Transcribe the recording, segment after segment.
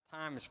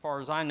time, as far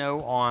as I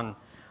know, on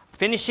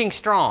finishing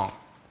strong.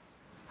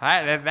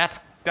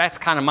 That's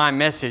kind of my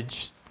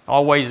message.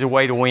 Always a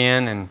way to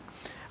win,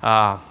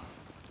 and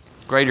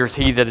greater is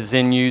He that is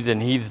in you than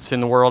he that's in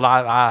the world.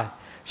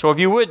 So if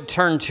you would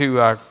turn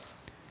to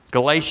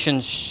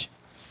Galatians.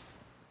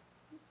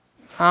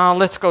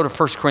 Let's go to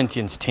 1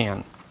 Corinthians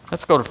 10.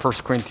 Let's go to 1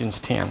 Corinthians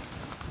 10.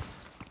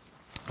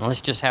 And let's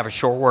just have a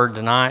short word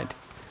tonight.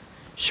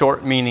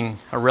 Short meaning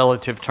a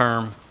relative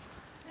term.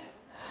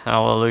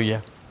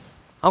 Hallelujah.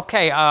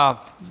 Okay,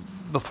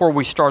 before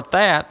we start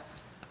that,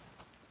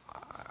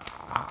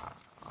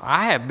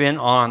 I have been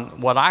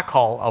on what I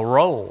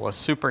call a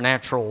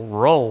supernatural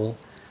roll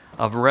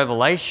of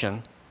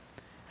revelation.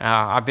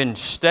 I've been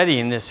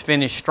studying this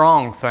finish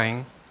strong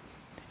thing,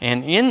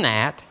 and in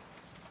that,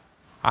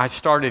 I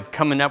started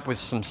coming up with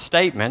some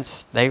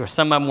statements.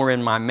 Some of them were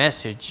in my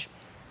message,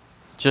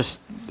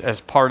 just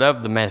as part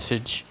of the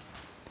message.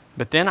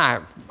 But then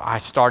I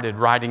started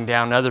writing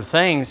down other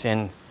things,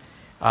 and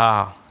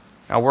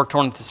I worked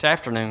on it this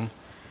afternoon,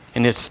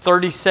 and it's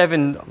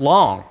 37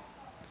 long.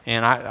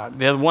 And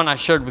the one I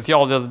shared with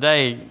y'all the other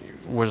day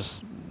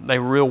they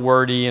were real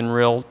wordy and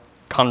real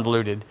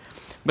convoluted.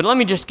 But let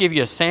me just give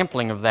you a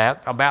sampling of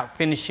that about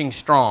finishing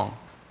strong,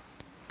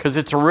 because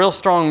it's a real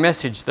strong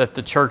message that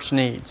the church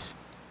needs.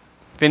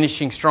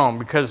 Finishing strong,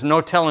 because no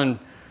telling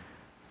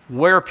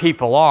where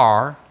people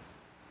are.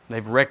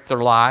 They've wrecked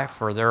their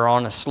life, or they're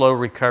on a slow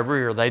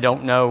recovery, or they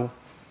don't know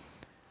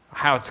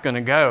how it's going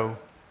to go.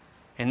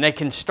 And they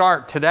can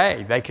start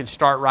today. They can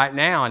start right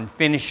now and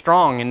finish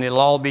strong, and it'll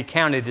all be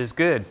counted as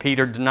good.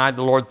 Peter denied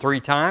the Lord 3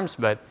 times,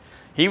 but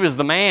he was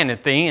the man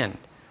at the end.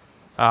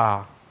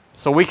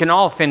 So we can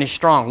all finish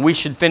strong. We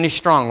should finish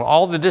strong.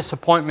 All the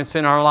disappointments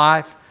in our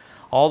life,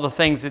 all the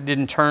things that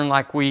didn't turn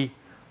like we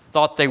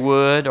thought they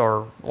would,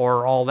 or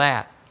all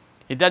that.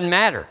 It doesn't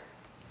matter.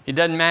 It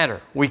doesn't matter.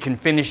 We can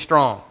finish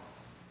strong.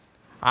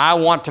 I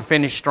want to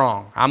finish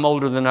strong. I'm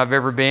older than I've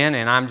ever been,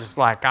 and I'm just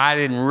like, I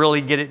didn't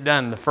really get it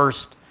done the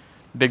first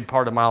big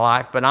part of my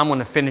life, but I'm going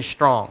to finish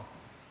strong.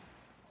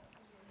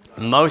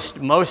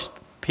 Most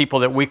people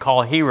that we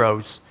call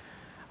heroes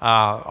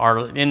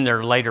are in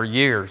their later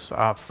years.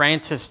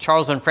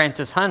 Charles and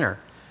Frances Hunter.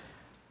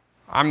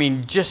 I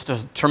mean, just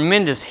a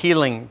tremendous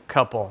healing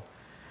couple.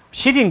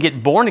 She didn't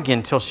get born again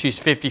until she's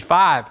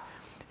 55.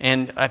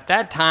 And at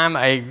that time,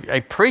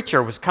 a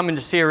preacher was coming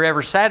to see her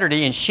every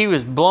Saturday, and she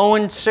was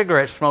blowing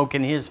cigarette smoke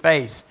in his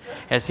face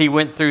as he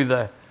went through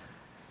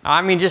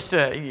just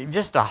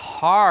a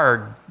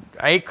hard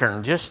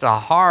acorn, just a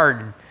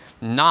hard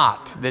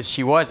knot that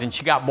she was. And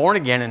she got born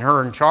again, and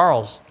her and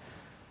Charles,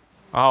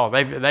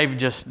 they've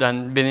just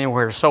been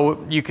anywhere.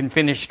 So you can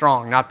finish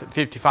strong. Not that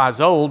 55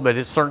 is old, but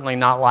it's certainly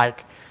not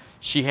like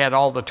she had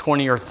all the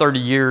 20 or 30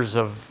 years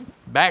of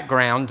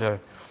background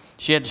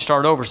she had to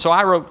start over. So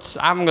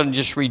I'm going to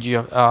just read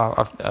you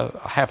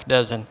a half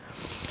dozen.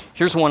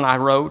 Here's one I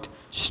wrote.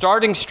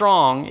 Starting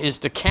strong is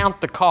to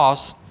count the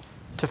cost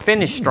to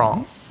finish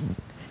strong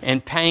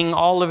and paying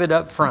all of it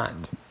up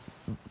front.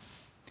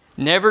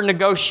 Never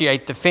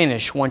negotiate the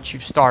finish once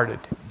you've started.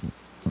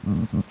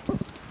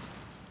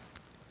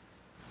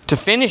 To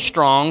finish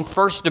strong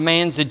first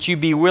demands that you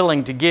be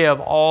willing to give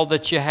all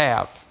that you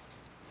have.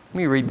 Let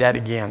me read that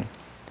again.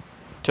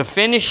 To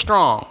finish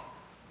strong,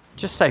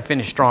 just say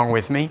finish strong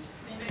with me.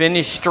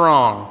 Finish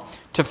strong.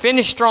 To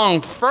finish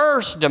strong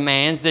first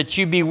demands that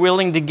you be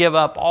willing to give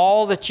up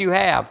all that you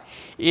have.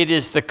 It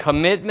is the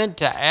commitment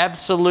to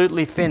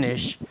absolutely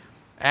finish,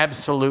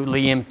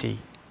 absolutely empty.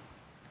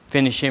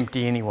 Finish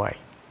empty anyway.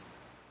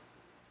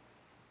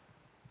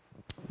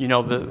 You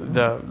know,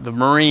 the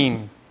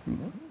Marine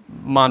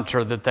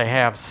mantra that they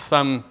have,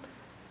 some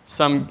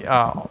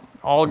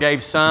all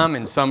gave some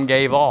and some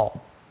gave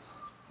all.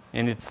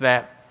 And it's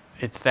that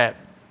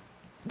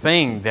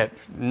thing that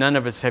none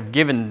of us have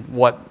given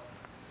what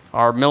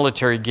our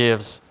military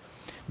gives.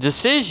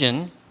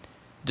 Decision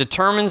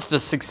determines the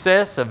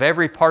success of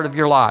every part of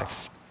your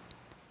life.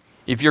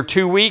 If you're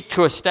too weak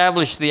to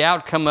establish the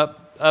outcome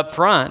up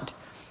front,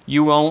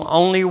 you will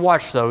only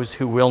watch those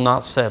who will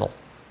not settle.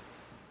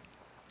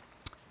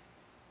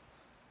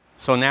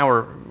 So now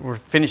we're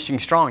finishing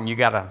strong. You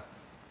gotta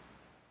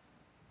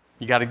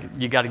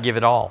give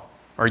it all,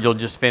 or you'll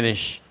just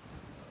finish.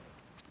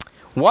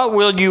 What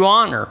will you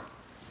honor?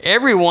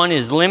 Everyone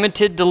is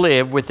limited to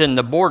live within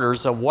the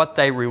borders of what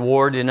they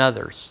reward in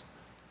others.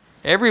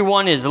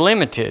 Everyone is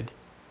limited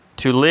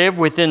to live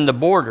within the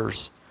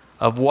borders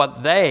of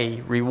what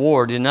they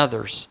reward in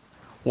others.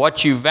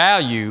 What you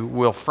value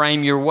will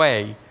frame your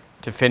way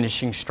to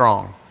finishing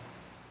strong.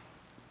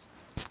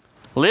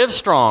 Live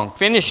strong,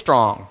 finish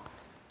strong.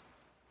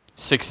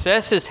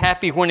 Success is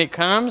happy when it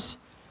comes.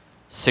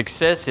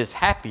 Success is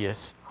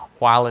happiest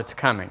while it's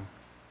coming.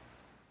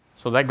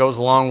 So that goes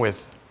along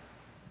with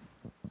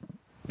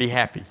be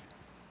happy.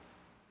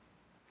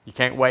 You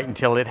can't wait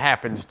until it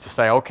happens to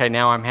say, okay,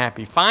 now I'm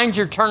happy. Find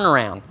your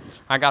turnaround.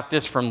 I got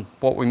this from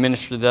what we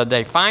ministered the other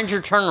day. Find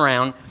your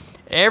turnaround.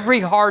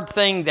 Every hard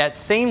thing that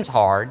seems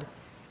hard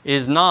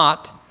is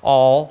not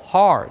all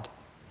hard.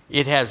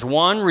 It has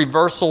one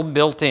reversal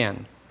built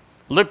in.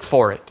 Look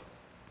for it.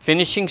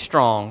 Finishing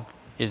strong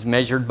is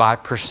measured by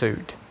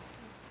pursuit.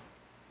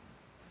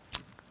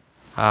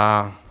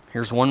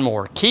 Here's one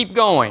more. Keep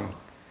going.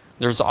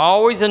 There's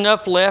always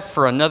enough left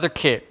for another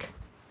kick.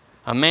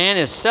 A man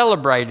is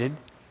celebrated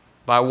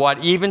by what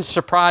even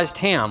surprised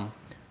him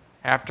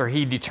after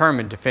he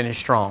determined to finish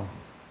strong.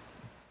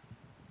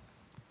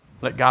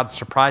 Let God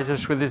surprise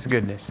us with His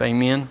goodness.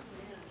 Amen.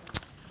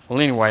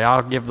 Well, anyway,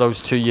 I'll give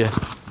those to you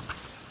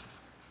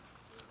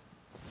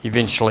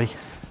eventually.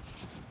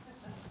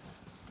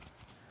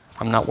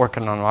 I'm not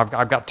working on them.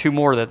 I've got two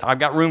more I've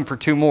got room for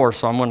two more,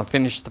 so I'm going to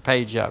finish the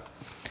page up.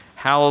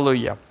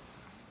 Hallelujah.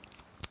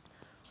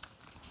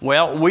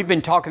 Well, we've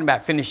been talking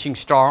about finishing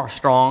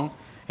strong,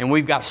 and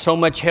we've got so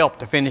much help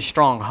to finish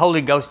strong.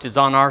 Holy Ghost is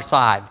on our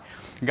side.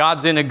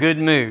 God's in a good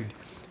mood.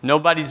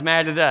 Nobody's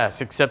mad at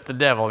us except the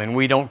devil, and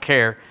we don't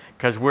care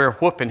because we're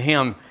whooping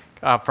him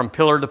from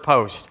pillar to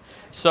post.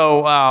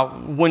 So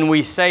when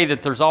we say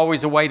that there's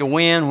always a way to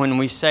win, when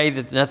we say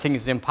that nothing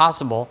is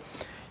impossible,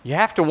 you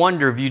have to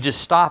wonder if you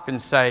just stop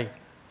and say,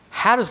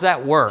 how does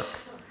that work?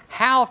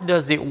 How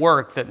does it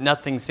work that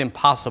nothing's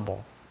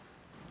impossible?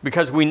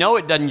 Because we know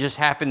it doesn't just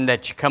happen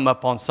that you come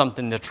up on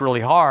something that's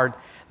really hard,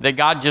 that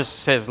God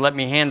just says, let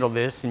me handle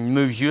this, and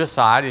moves you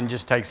aside and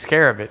just takes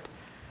care of it.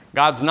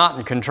 God's not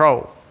in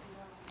control.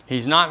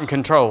 He's not in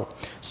control.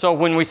 So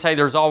when we say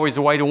there's always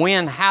a way to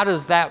win, how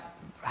does that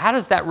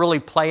really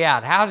play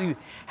out?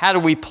 How do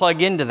we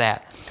plug into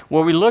that?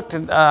 Well, we looked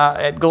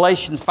at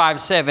Galatians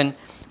 5:7.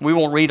 We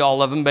won't read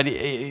all of them, but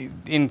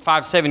in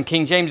 5:7,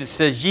 King James, it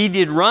says, "Ye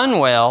did run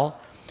well.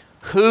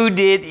 Who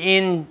did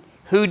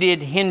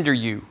hinder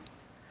you,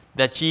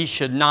 that ye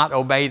should not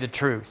obey the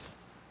truth?"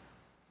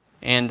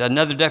 And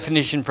another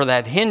definition for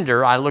that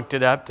hinder, I looked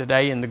it up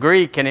today in the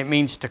Greek, and it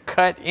means to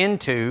cut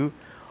into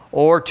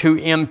or to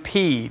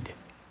impede.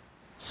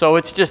 So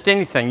it's just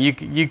anything.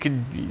 You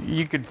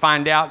could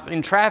find out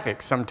in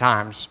traffic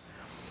sometimes.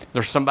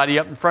 There's somebody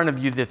up in front of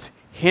you that's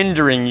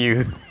hindering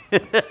you.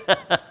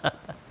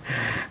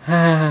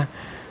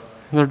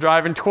 They're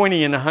driving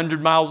 20 in a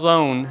 100-mile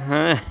zone.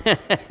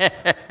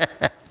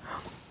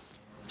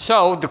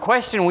 So the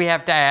question we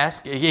have to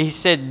ask, he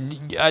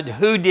said,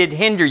 who did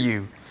hinder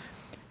you?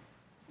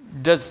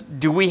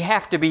 Do we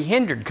have to be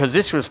hindered? Because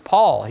this was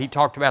Paul. He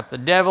talked about the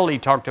devil. He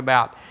talked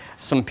about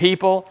some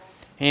people.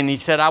 And he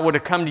said, I would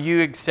have come to you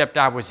except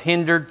I was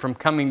hindered from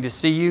coming to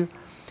see you.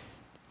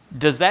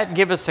 Does that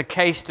give us a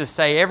case to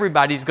say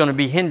everybody's going to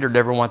be hindered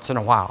every once in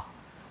a while?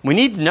 We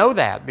need to know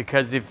that,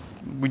 because if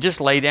we just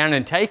lay down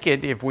and take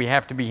it, if we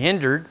have to be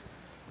hindered,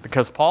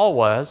 because Paul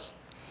was.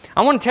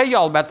 I want to tell you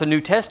all about the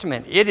New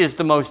Testament. It is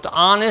the most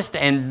honest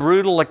and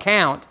brutal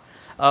account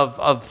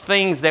of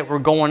things that were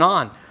going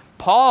on.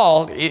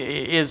 Paul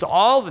is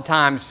all the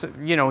time,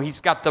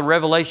 he's got the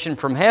revelation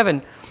from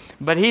heaven,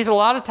 but he's a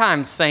lot of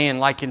times saying,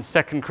 like in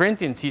 2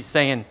 Corinthians, he's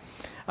saying,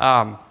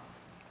 a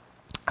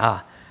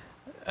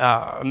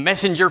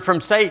messenger from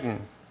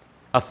Satan,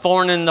 a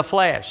thorn in the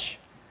flesh.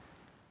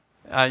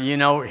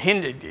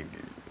 Hindered.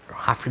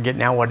 I forget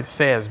now what it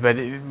says, but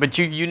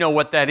you know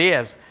what that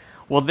is.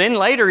 Well, then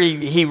later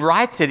he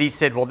writes it. He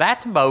said, well,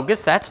 that's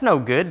bogus. That's no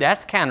good.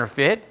 That's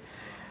counterfeit.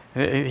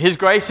 His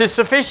grace is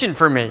sufficient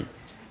for me.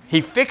 He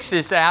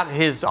fixes out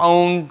his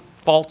own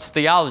false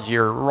theology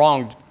or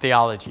wrong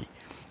theology.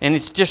 And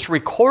it's just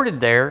recorded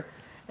there.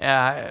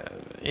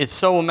 It's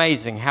so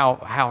amazing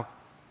how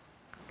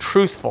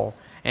truthful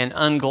and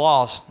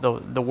unglossed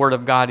the Word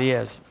of God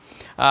is.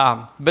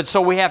 But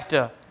so we have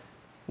to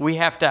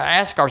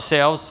ask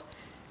ourselves,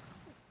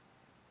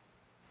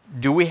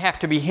 do we have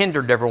to be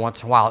hindered every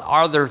once in a while?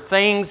 Are there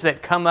things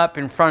that come up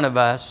in front of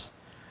us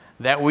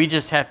that we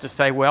just have to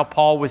say, well,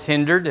 Paul was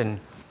hindered and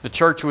the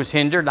church was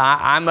hindered.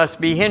 I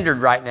must be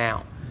hindered right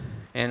now.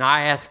 And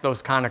I ask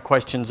those kind of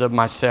questions of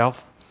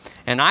myself.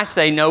 And I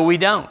say, no, we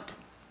don't.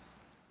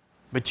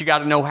 But you got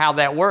to know how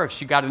that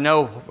works. You got to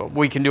know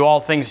we can do all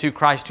things through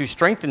Christ who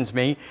strengthens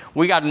me.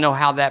 We got to know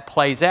how that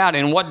plays out.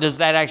 And what does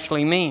that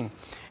actually mean?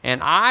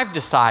 And I've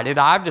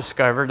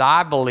discovered,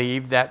 I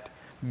believe that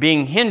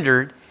being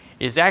hindered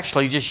is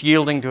actually just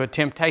yielding to a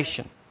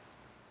temptation.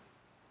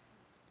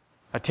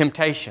 A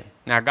temptation.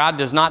 Now, God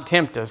does not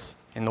tempt us,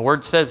 and the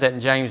Word says that in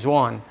James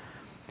 1,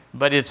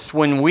 but it's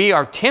when we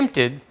are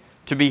tempted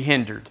to be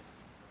hindered.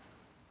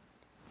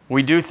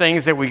 We do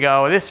things that we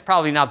go, this is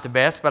probably not the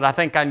best, but I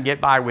think I can get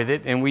by with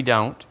it, and we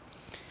don't.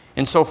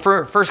 And so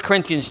 1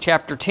 Corinthians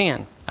chapter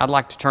 10, I'd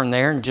like to turn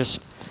there and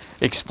just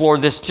explore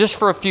this just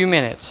for a few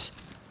minutes.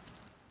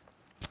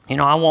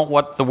 I want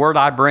what the word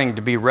I bring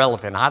to be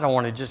relevant. I don't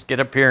want to just get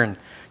up here and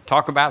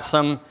talk about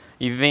some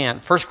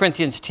event. 1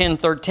 Corinthians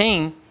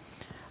 10:13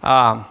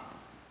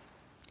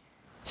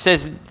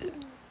 says,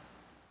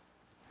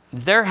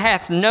 there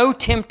hath no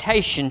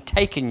temptation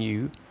taken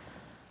you,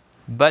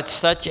 but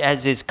such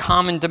as is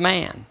common to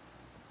man.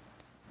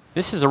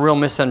 This is a real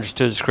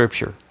misunderstood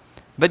scripture.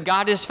 But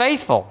God is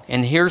faithful,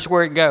 and here's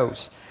where it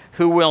goes.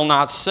 Who will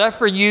not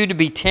suffer you to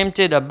be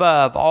tempted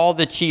above all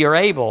that ye are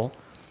able,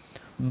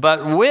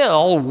 but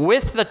will,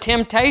 with the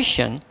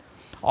temptation,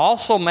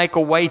 also make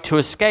a way to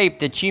escape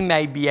that ye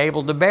may be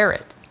able to bear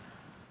it.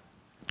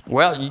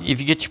 Well, if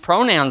you get your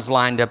pronouns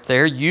lined up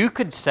there, you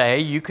could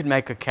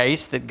make a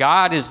case that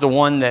God is the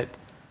one that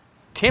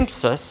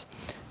tempts us.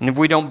 And if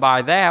we don't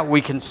buy that,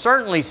 we can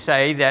certainly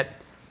say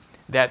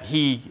that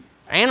He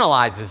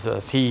analyzes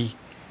us. He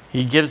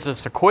gives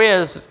us a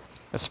quiz,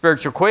 a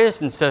spiritual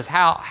quiz, and says,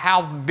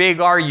 how big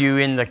are you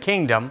in the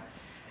kingdom?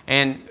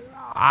 And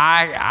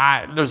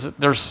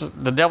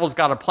the devil's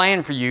got a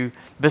plan for you.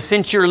 But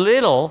since you're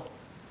little,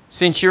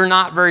 since you're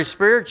not very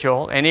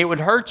spiritual, and it would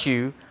hurt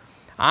you,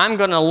 I'm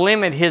going to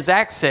limit his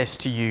access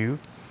to you,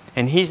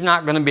 and he's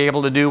not going to be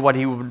able to do what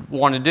he would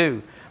want to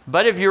do.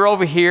 But if you're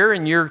over here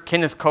and you're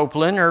Kenneth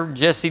Copeland or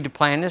Jesse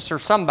Duplantis or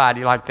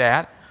somebody like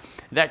that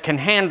can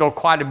handle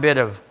quite a bit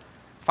of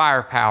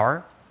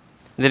firepower,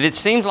 that it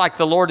seems like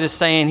the Lord is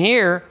saying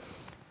here,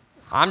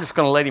 I'm just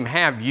going to let him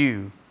have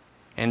you,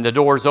 and the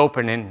door's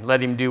open, and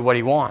let him do what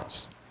he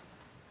wants.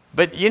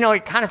 But,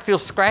 it kind of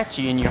feels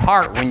scratchy in your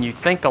heart when you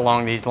think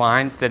along these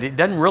lines that it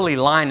doesn't really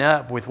line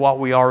up with what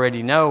we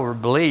already know or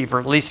believe, or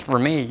at least for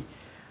me,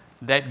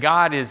 that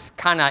God is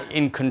kind of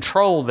in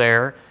control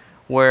there,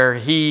 where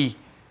he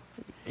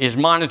is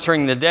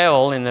monitoring the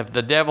devil, and if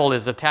the devil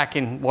is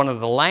attacking one of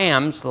the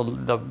lambs,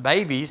 the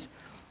babies,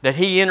 that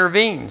he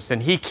intervenes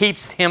and he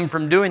keeps him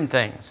from doing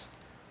things.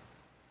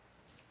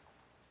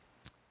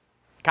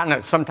 Kind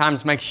of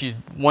sometimes makes you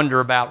wonder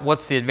about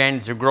what's the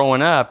advantage of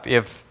growing up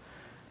if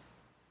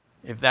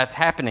that's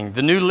happening.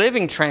 The New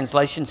Living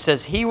Translation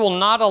says, he will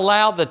not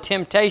allow the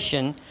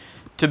temptation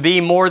to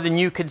be more than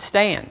you could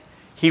stand.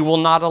 He will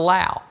not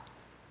allow.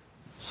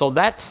 So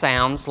that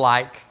sounds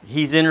like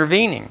he's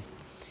intervening.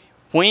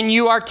 When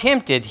you are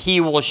tempted,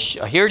 he will,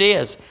 here it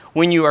is,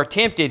 when you are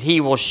tempted, he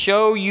will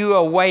show you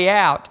a way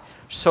out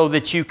so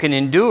that you can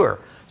endure.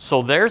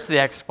 So there's the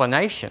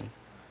explanation,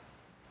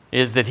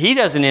 is that he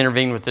doesn't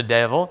intervene with the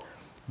devil,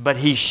 but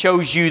he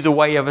shows you the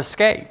way of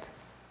escape.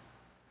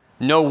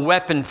 No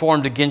weapon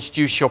formed against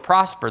you shall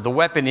prosper. The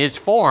weapon is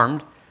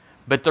formed,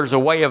 but there's a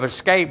way of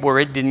escape where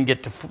it didn't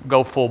get to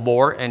go full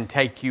bore and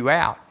take you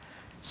out.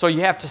 So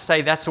you have to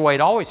say that's the way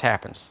it always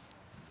happens.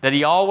 That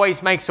he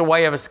always makes a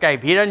way of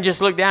escape. He doesn't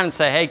just look down and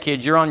say, hey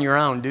kids, you're on your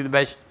own. Do the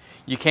best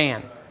you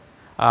can.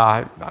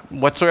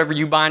 Whatsoever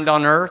you bind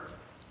on earth,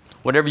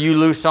 whatever you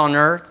loose on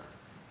earth,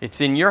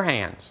 it's in your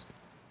hands.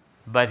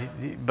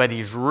 But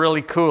he's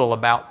really cool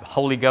about the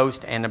Holy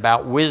Ghost and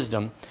about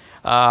wisdom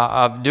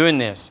of doing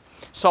this.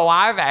 So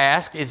I've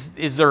asked,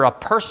 is there a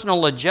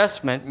personal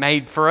adjustment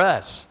made for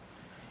us?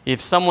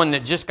 If someone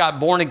that just got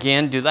born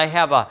again, do they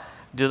have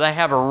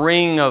a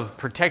ring of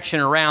protection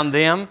around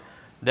them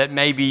that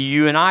maybe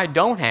you and I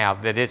don't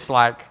have? That it's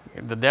like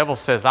the devil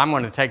says, I'm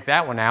going to take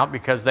that one out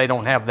because they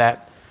don't have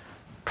that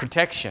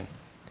protection.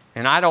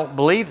 And I don't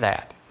believe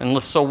that.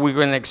 And so we're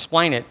going to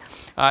explain it.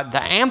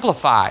 The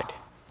Amplified.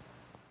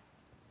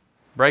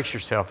 Brace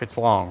yourself, it's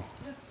long.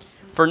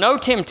 For no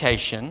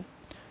temptation,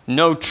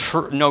 no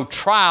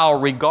trial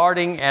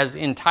regarding as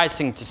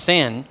enticing to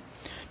sin,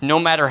 no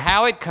matter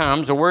how it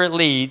comes or where it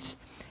leads,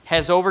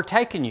 has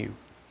overtaken you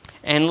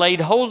and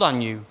laid hold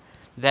on you.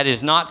 That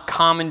is not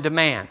common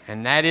demand.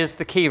 And that is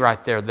the key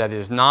right there. That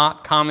is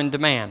not common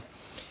demand.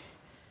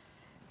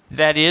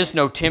 That is,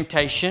 no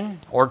temptation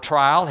or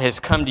trial has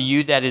come to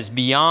you that is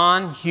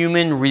beyond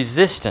human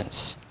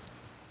resistance,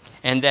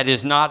 and that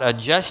is not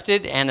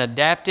adjusted and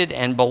adapted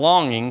and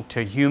belonging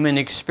to human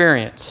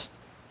experience,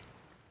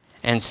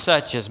 and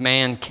such as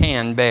man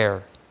can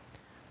bear.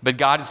 But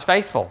God is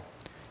faithful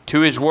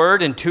to His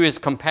word and to His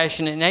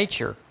compassionate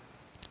nature.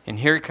 And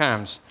here it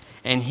comes.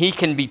 And He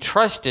can be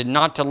trusted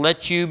not to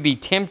let you be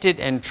tempted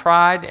and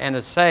tried and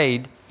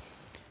essayed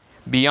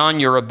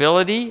beyond your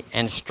ability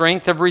and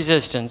strength of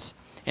resistance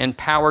and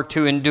power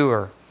to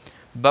endure.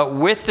 But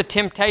with the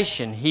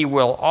temptation, He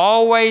will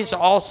always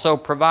also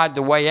provide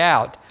the way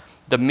out,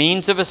 the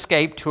means of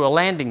escape to a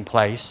landing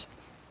place,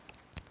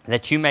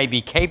 that you may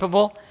be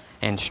capable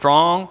and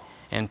strong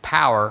and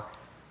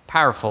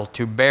powerful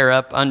to bear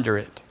up under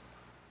it.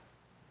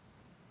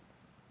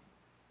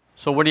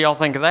 So what do y'all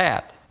think of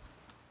that?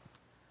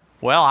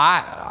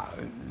 Well,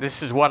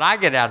 this is what I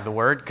get out of the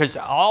Word, because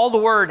all the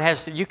Word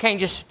has to, you can't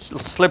just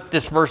slip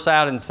this verse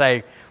out and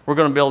say, we're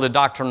going to build a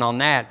doctrine on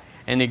that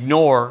and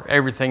ignore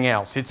everything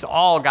else. It's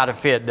all got to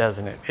fit,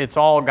 doesn't it? It's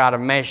all got to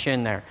mesh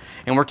in there.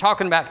 And we're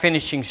talking about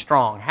finishing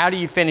strong. How do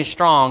you finish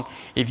strong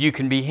if you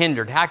can be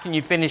hindered? How can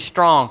you finish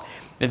strong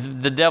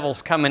if the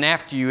devil's coming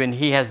after you and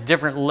he has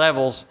different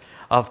levels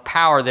of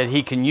power that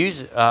he can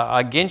use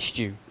against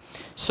you?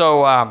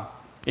 So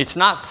it's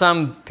not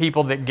some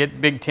people that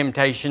get big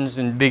temptations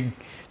and big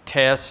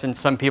tests and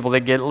some people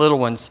that get little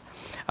ones.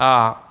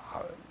 The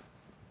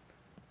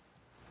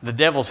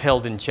devil's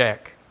held in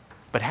check.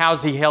 But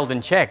how's he held in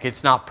check?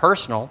 It's not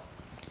personal.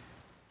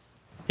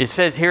 It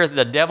says here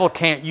the devil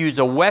can't use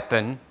a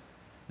weapon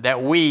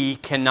that we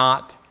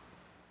cannot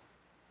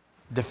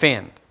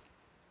defend.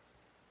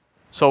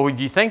 So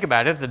if you think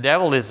about it, the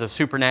devil is a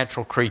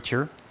supernatural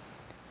creature.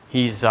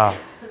 He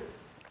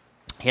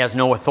has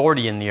no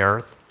authority in the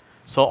earth.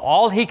 So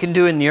all he can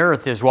do in the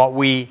earth is what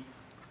we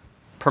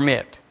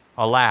permit,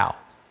 allow.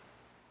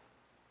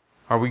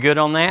 Are we good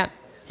on that?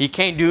 He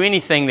can't do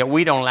anything that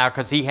we don't allow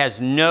because he has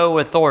no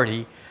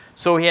authority.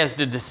 So he has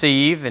to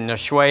deceive and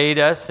dissuade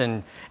us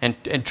and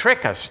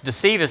trick us,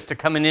 deceive us to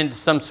coming into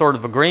some sort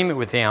of agreement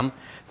with him,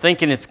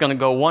 thinking it's going to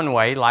go one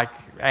way like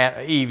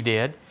Eve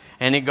did,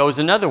 and it goes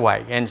another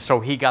way. And so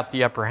he got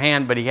the upper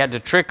hand, but he had to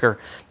trick her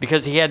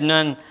because he had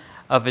none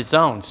of his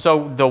own.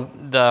 So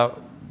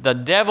the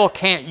devil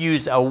can't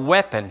use a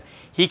weapon.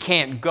 He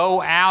can't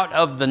go out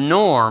of the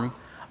norm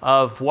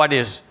of what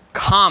is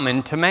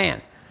common to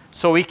man.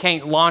 So he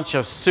can't launch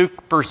a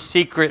super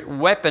secret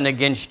weapon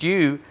against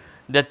you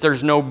that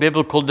there's no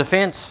biblical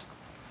defense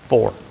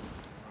for.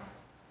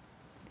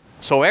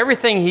 So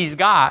everything he's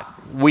got,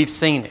 we've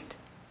seen it.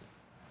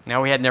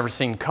 Now, we had never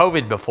seen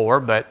COVID before,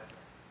 but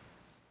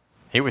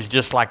it was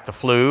just like the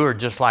flu or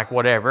just like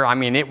whatever. I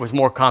mean, it was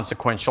more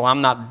consequential.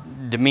 I'm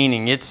not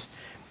demeaning its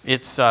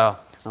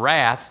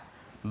wrath,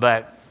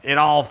 but it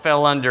all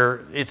fell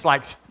under, it's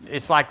like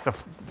the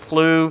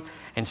flu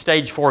and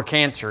stage 4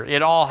 cancer.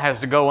 It all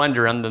has to go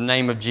under in the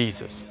name of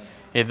Jesus.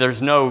 If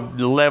there's no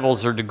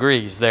levels or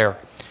degrees there.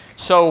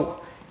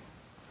 So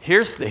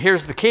here's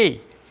the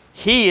key.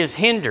 He is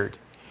hindered.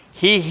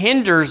 He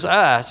hinders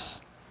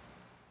us,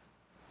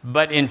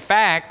 but in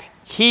fact,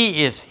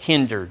 he is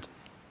hindered.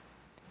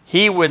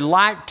 He would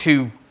like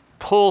to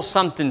pull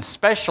something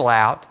special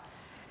out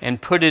and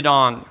put it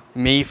on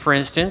me, for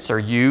instance, or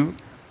you,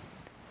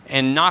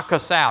 and knock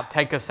us out,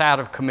 take us out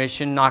of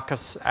commission, knock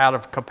us out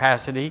of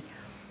capacity.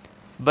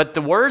 But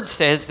the Word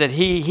says that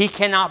he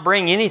cannot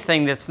bring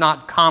anything that's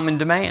not common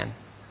to man.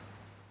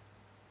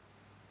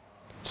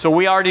 So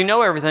we already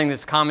know everything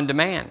that's common to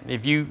man.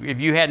 If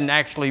you hadn't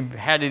actually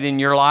had it in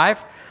your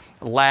life,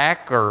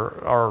 lack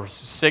or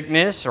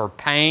sickness or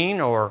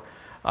pain or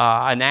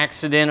an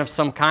accident of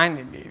some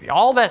kind,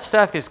 all that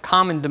stuff is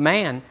common to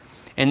man.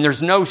 And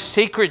there's no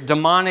secret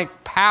demonic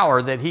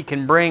power that he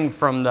can bring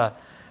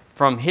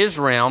from his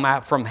realm,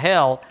 out from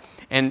hell,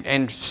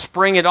 and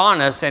spring it on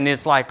us, and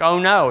it's like, oh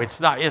no, it's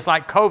not. It's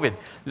like COVID.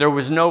 There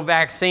was no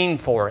vaccine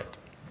for it.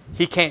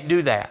 He can't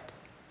do that.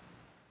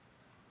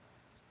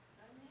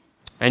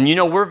 And you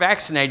know, we're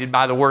vaccinated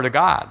by the Word of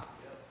God.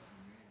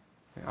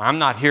 I'm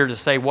not here to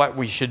say what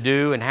we should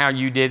do and how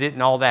you did it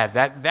and all that.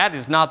 That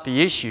is not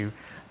the issue.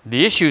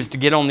 The issue is to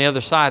get on the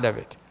other side of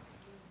it.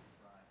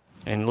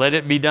 And let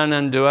it be done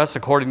unto us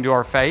according to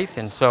our faith.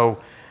 And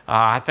so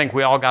I think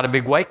we all got a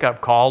big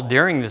wake-up call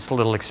during this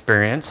little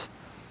experience.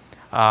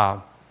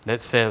 That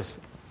says,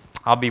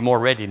 I'll be more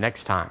ready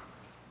next time.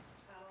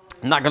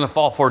 I'm not going to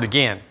fall for it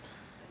again.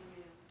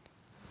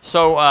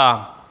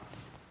 So,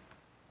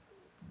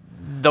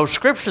 those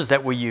scriptures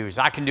that we use,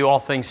 I can do all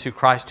things through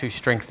Christ who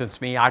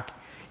strengthens me.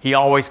 He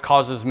always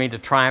causes me to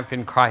triumph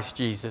in Christ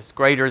Jesus.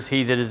 Greater is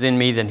He that is in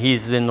me than He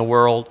is in the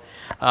world.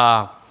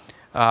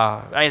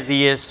 As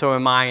He is, so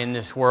am I in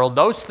this world.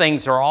 Those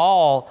things are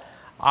all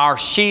our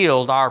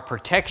shield, our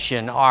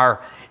protection.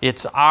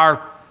 It's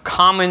our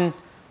common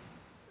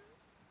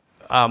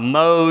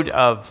mode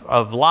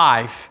of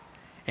life,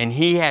 and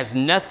He has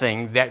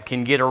nothing that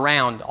can get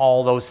around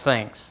all those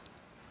things.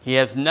 He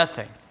has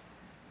nothing.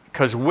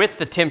 Because with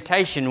the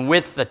temptation,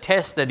 with the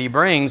test that He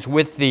brings,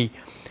 with the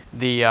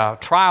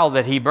trial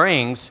that He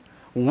brings,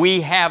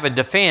 we have a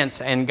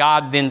defense, and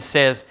God then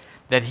says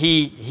that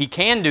He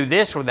can do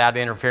this without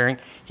interfering.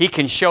 He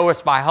can show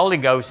us by Holy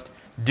Ghost,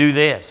 do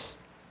this.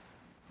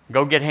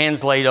 Go get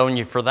hands laid on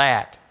you for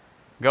that.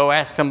 Go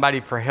ask somebody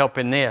for help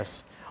in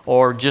this.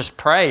 Or just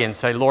pray and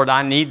say, Lord,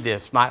 I need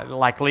this.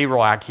 Like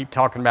Leroy, I keep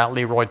talking about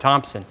Leroy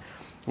Thompson,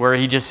 where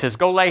he just says,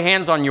 go lay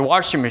hands on your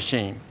washing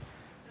machine.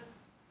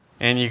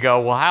 And you go,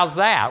 well, how's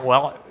that?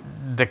 Well,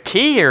 the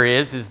key here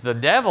is the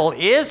devil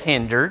is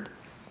hindered.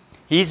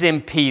 He's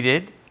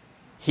impeded.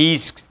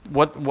 He's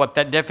what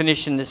that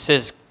definition that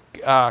says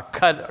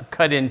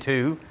cut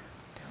into.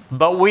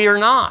 But we are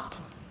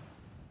not.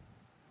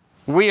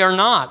 We are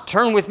not.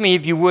 Turn with me,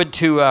 if you would,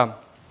 to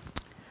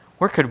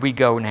where could we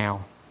go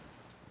now?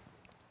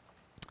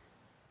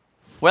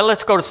 Well,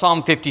 let's go to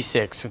Psalm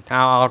 56.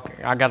 Now,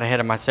 I got ahead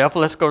of myself.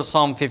 Let's go to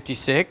Psalm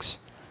 56.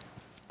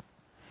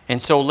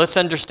 And so let's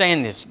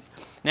understand this.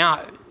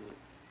 Now,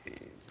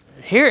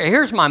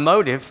 here's my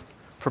motive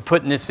for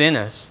putting this in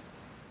us.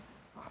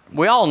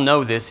 We all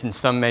know this in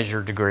some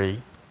measure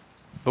degree,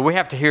 but we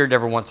have to hear it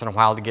every once in a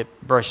while to get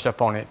brushed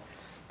up on it.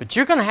 But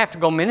you're going to have to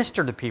go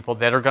minister to people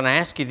that are going to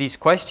ask you these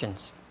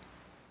questions.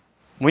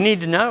 We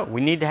need to know.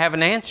 We need to have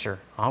an answer.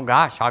 Oh,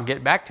 gosh, I'll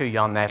get back to you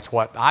on that. That's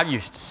what I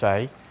used to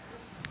say.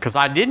 Because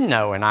I didn't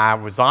know, and I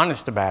was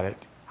honest about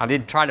it. I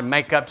didn't try to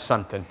make up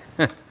something.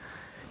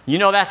 You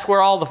know, that's where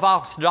all the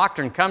false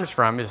doctrine comes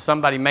from, is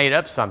somebody made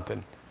up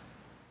something.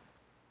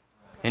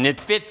 And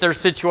it fit their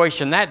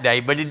situation that day,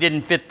 but it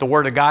didn't fit the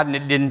Word of God, and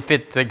it didn't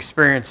fit the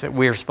experience that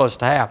we are supposed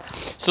to have.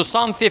 So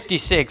Psalm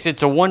 56,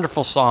 it's a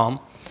wonderful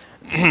psalm.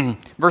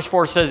 Verse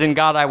 4 says, in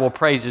God I will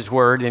praise His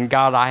word. In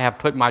God I have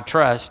put my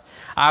trust.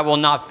 I will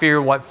not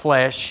fear what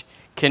flesh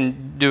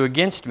can do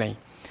against me.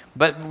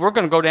 But we're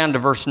going to go down to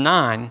verse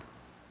 9.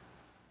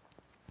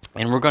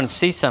 And we're going to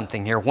see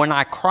something here. When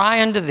I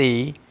cry unto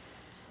Thee,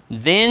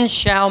 Then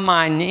shall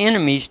mine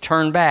enemies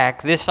turn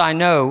back. This I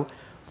know,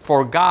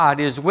 for God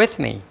is with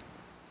me.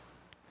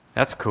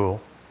 That's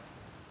cool.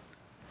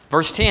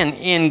 Verse 10,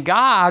 in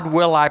God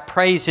will I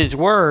praise his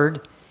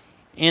word.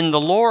 In the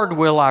Lord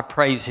will I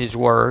praise his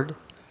word.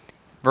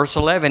 Verse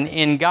 11,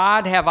 in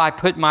God have I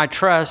put my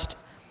trust.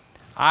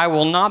 I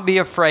will not be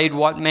afraid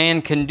what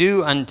man can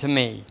do unto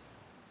me.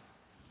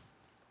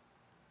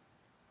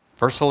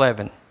 Verse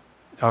 11.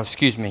 Oh,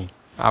 excuse me.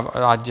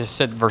 I just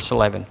said verse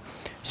 11.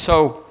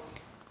 So,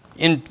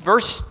 in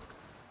verse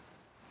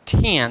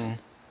 10,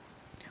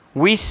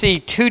 we see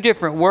two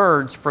different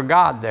words for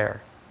God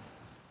there.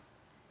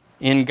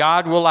 In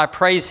God will I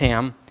praise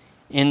him.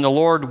 In the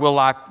Lord will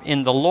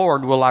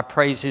I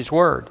praise his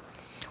word.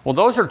 Well,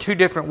 those are two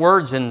different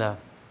words in the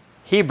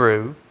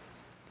Hebrew,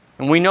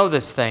 and we know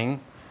this thing.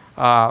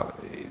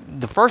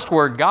 The first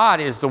word, God,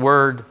 is the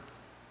word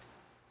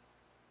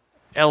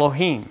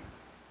Elohim.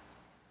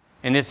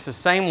 And it's the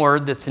same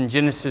word that's in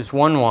Genesis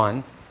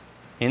 1:1.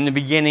 In the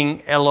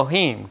beginning,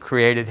 Elohim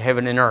created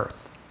heaven and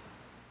earth.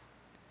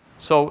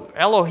 So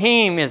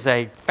Elohim is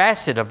a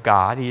facet of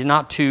God. He's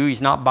not two.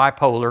 He's not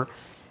bipolar.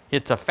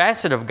 It's a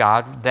facet of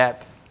God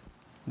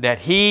that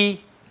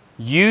he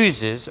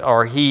uses,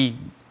 or he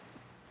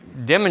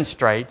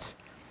demonstrates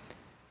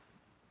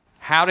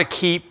how to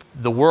keep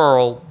the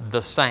world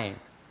the same.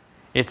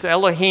 It's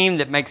Elohim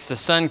that makes the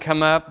sun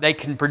come up. They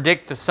can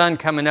predict the sun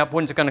coming up.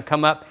 When's it going to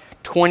come up?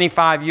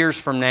 25 years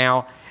from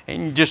now.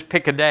 And you just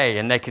pick a day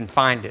and they can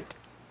find it.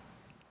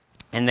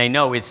 And they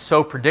know it's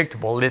so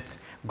predictable. Its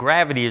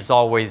gravity is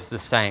always the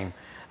same.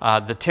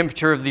 The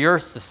temperature of the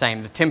earth's the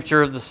same. The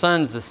temperature of the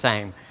sun's the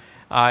same.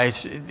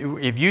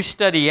 If you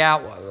study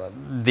out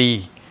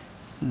the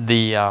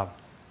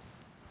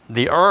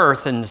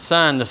earth and the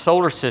sun, the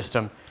solar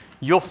system,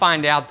 you'll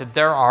find out that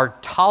there are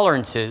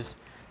tolerances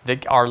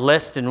that are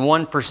less than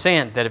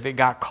 1%, that if it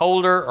got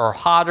colder or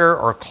hotter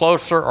or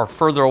closer or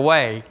further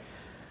away,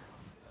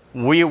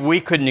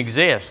 we couldn't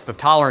exist. The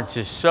tolerance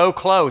is so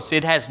close,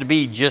 it has to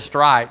be just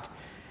right.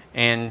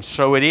 And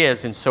so it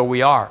is, and so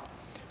we are.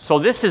 So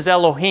this is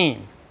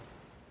Elohim.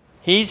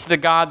 He's the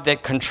God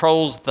that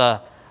controls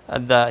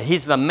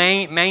he's the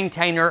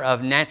maintainer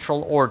of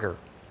natural order.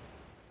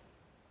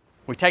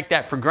 We take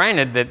that for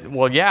granted that,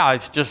 well, yeah,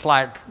 it's just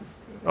like,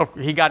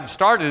 he got it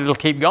started, it'll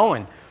keep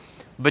going.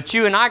 But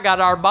you and I got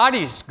our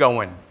bodies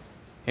going,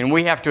 and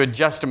we have to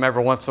adjust them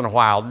every once in a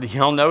while.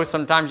 You'll know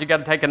sometimes you got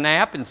to take a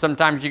nap, and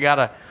sometimes you got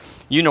to,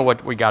 you know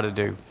what we got to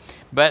do.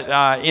 But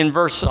in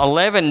verse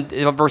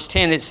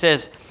 10, it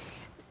says,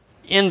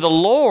 in the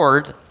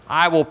Lord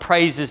I will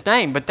praise his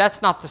name. But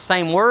that's not the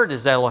same word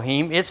as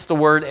Elohim. It's the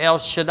word El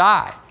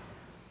Shaddai.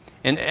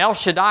 And El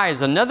Shaddai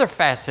is another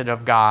facet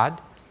of God.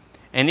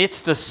 And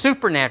it's the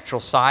supernatural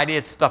side.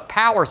 It's the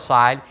power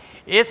side.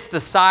 It's the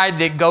side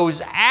that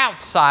goes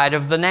outside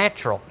of the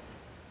natural.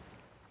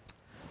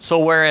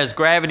 So whereas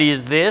gravity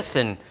is this,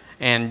 and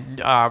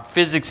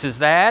physics is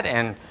that,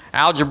 and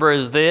algebra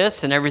is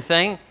this, and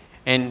everything,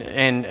 and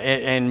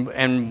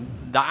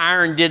the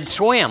iron did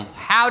swim.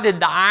 How did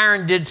the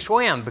iron did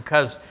swim?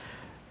 Because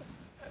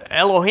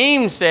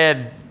Elohim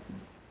said,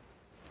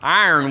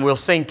 iron will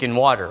sink in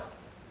water.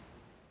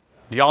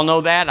 Do y'all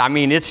know that? I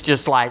mean, it's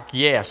just like,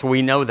 yes,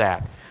 we know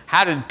that.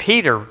 How did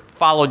Peter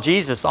follow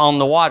Jesus on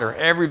the water?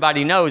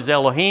 Everybody knows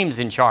Elohim's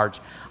in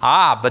charge.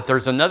 But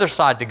there's another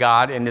side to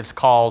God, and it's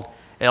called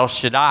El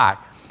Shaddai.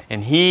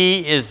 And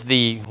he is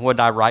what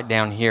did I write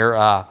down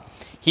here?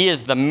 He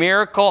is the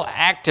miracle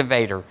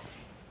activator.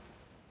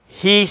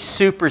 He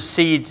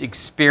supersedes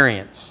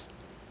experience.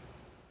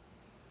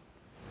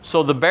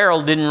 So the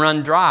barrel didn't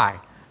run dry.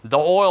 The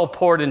oil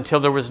poured until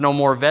there was no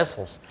more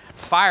vessels.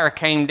 Fire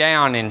came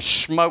down and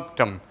smoked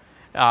them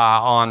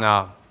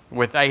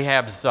with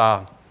Ahab's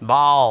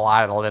Baal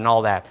idol and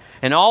all that.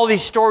 And all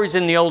these stories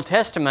in the Old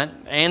Testament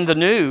and the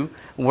New,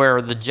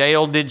 where the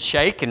jail did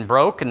shake and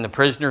broke and the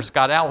prisoners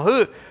got out.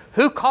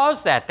 Who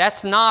caused that?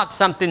 That's not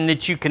something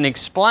that you can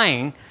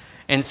explain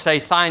and say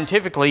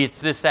scientifically it's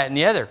this, that, and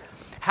the other.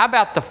 How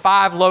about the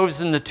 5 loaves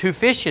and the 2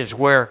 fishes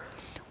where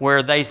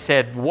they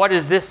said, what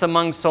is this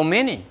among so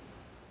many?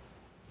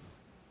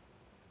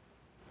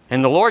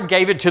 And the Lord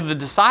gave it to the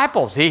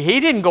disciples. He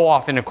didn't go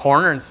off in a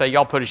corner and say,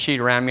 y'all put a sheet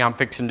around me, I'm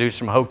fixing to do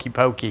some hokey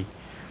pokey.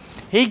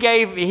 He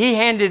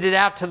handed it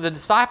out to the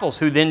disciples,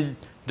 who then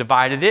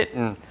divided it.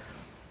 And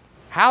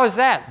how is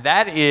that?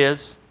 That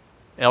is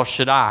El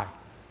Shaddai.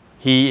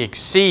 He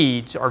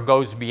exceeds or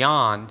goes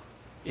beyond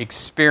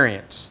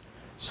experience.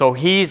 So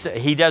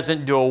he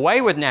doesn't do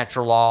away with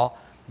natural law,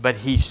 but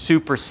he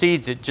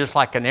supersedes it, just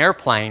like an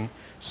airplane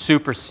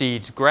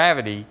supersedes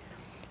gravity.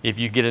 If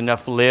you get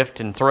enough lift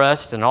and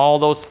thrust and all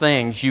those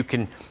things,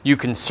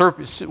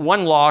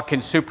 one law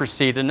can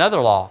supersede another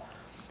law.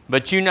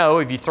 But you know,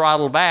 if you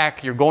throttle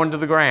back, you're going to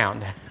the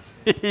ground.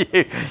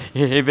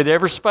 If it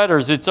ever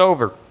sputters, it's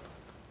over.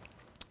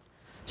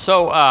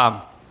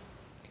 So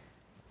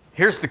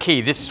here's the key.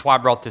 This is why I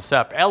brought this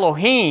up.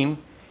 Elohim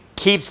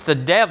keeps the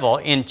devil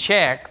in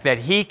check, that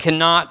he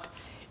cannot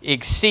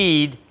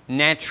exceed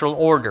natural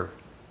order.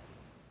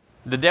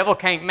 The devil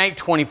can't make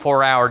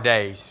 24-hour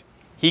days.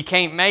 He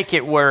can't make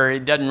it where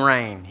it doesn't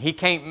rain. He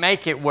can't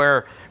make it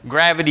where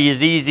gravity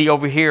is easy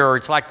over here, or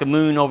it's like the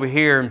moon over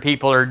here and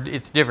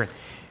it's different.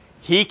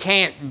 He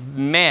can't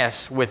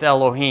mess with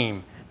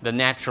Elohim, the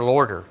natural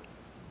order.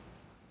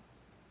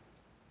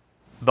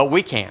 But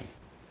we can.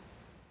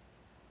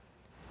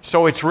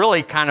 So it's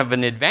really kind of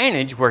an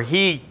advantage where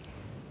he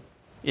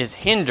is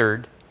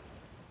hindered,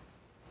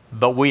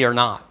 but we are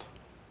not.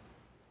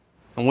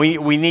 And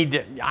we need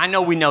to, I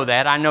know we know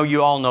that, I know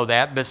you all know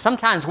that, but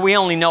sometimes we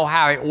only know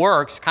how it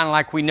works, kind of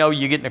like we know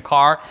you get in a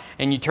car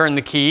and you turn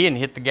the key and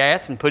hit the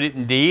gas and put it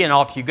in D and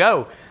off you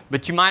go.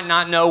 But you might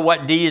not know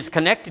what D is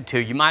connected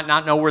to. You might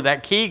not know where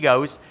that key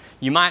goes.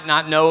 You might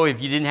not know if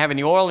you didn't have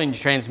any oil in your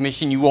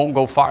transmission, you won't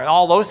go far.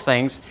 All those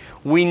things.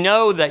 We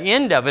know the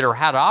end of it or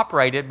how to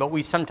operate it, but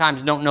we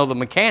sometimes don't know the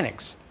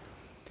mechanics.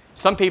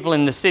 Some people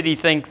in the city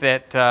think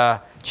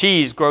that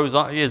cheese grows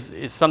on,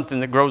 is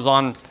something that grows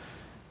on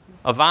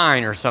a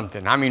vine or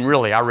something. I mean,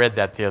 really, I read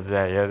that the other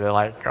day. They're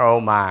like,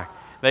 oh my.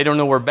 They don't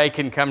know where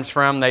bacon comes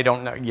from. They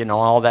don't know,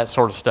 all that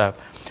sort of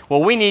stuff.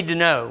 Well, we need to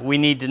know. We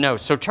need to know.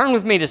 So turn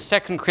with me to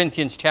 2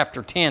 Corinthians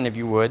chapter 10, if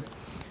you would.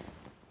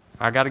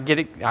 I got to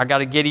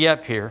get you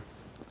up here.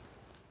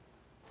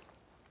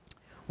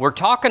 We're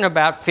talking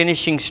about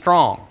finishing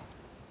strong.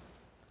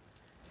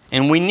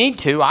 And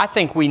I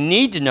think we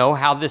need to know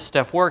how this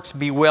stuff works,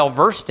 be well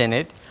versed in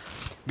it,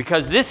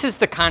 because this is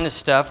the kind of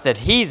stuff that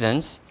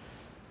heathens,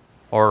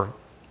 or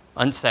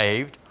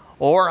unsaved,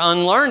 or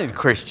unlearned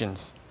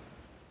Christians,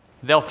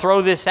 they'll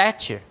throw this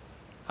at you.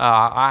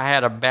 I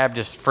had a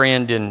Baptist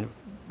friend in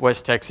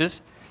West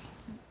Texas,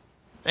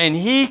 and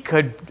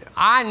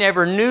I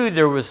never knew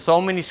there was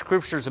so many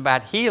scriptures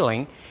about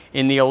healing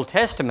in the Old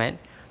Testament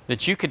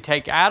that you could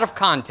take out of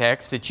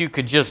context, that you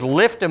could just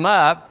lift them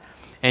up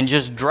and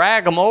just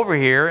drag them over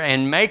here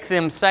and make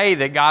them say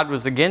that God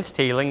was against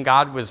healing,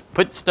 God was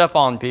putting stuff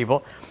on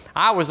people.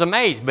 I was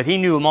amazed, but he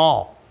knew them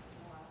all.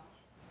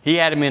 He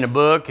had them in a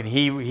book, and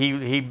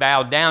he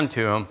bowed down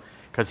to them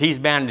because he's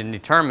bound and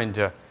determined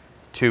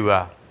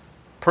to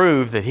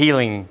prove that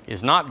healing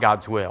is not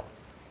God's will.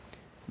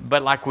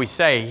 But like we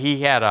say,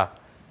 he had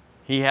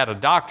a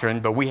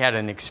doctrine, but we had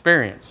an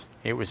experience.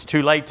 It was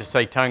too late to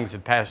say tongues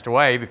had passed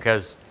away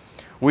because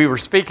we were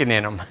speaking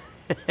in them.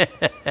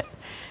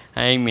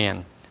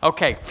 Amen.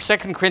 Okay, 2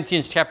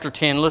 Corinthians chapter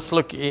 10. Let's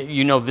look,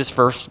 this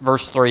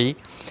verse 3.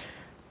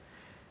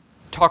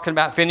 Talking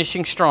about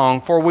finishing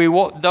strong. For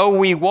though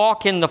we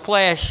walk in the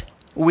flesh,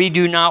 we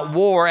do not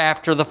war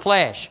after the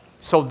flesh.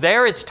 So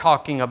there it's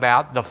talking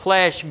about the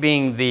flesh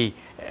being the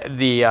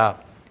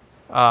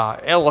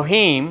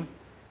Elohim,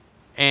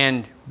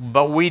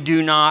 but we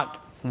do not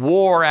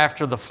war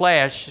after the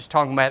flesh. It's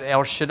talking about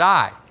El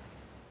Shaddai.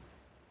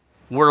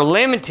 We're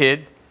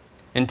limited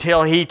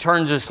until he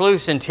turns us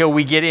loose, until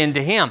we get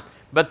into him.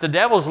 But the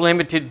devil's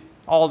limited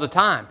all the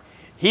time.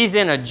 He's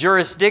in a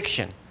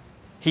jurisdiction.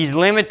 He's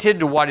limited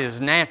to what is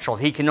natural.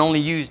 He can only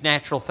use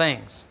natural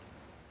things.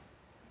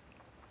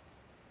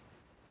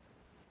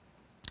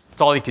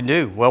 That's all he can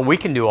do. Well, we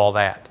can do all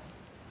that.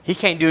 He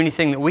can't do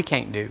anything that we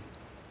can't do.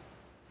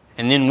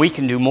 And then we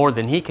can do more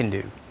than he can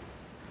do.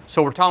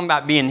 So we're talking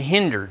about being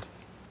hindered.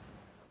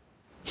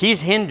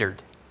 He's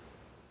hindered.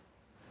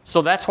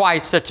 So that's why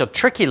he's such a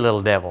tricky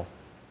little devil.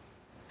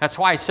 That's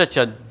why he's such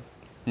a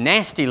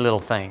nasty little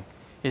thing.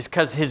 Is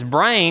because his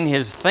brain,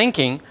 his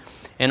thinking,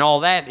 and all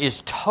that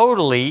is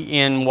totally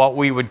in what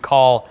we would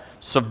call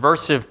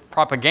subversive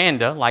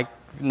propaganda, like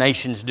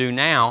nations do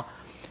now,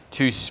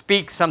 to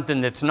speak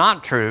something that's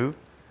not true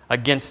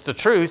against the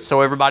truth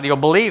so everybody will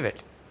believe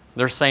it.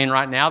 They're saying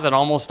right now that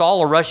almost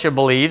all of Russia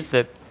believes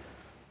that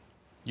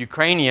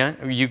Ukraine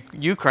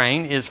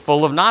is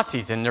full of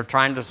Nazis, and they're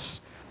trying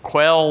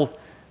to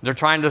they're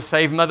trying to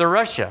save Mother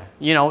Russia.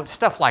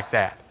 Stuff like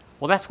that.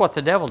 Well, that's what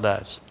the devil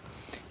does.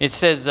 It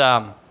says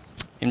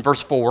in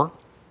verse 4,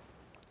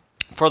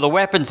 for the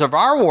weapons of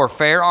our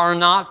warfare are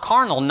not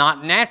carnal,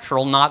 not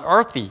natural, not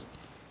earthy,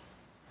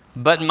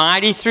 but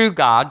mighty through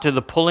God to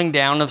the pulling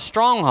down of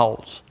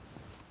strongholds.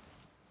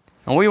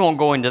 And we won't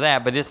go into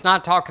that, but it's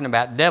not talking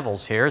about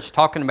devils here. It's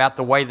talking about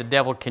the way the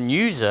devil can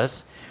use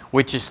us,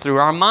 which is through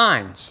our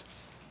minds.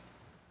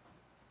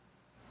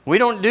 We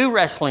don't do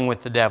wrestling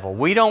with the devil.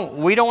 We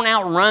don't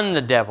outrun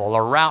the devil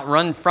or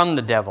run from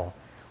the devil.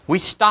 We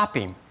stop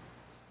him.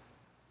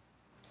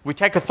 We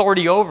take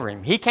authority over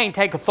him. He can't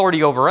take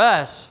authority over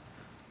us.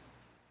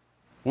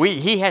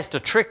 He has to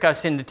trick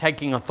us into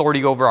taking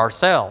authority over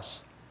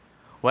ourselves.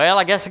 Well,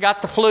 I guess I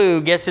got the flu.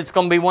 Guess it's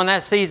going to be one of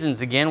that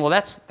seasons again. Well,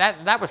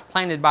 that was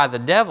planted by the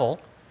devil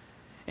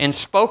and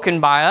spoken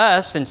by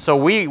us, and so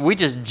we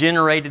just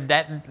generated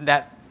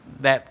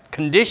that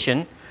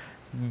condition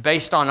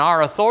based on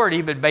our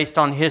authority, but based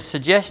on his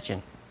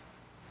suggestion.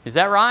 Is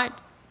that right?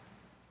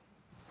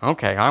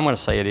 Okay, I'm going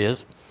to say it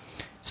is.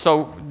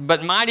 So,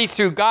 but mighty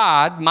through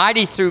God,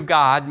 mighty through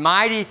God,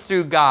 mighty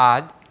through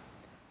God.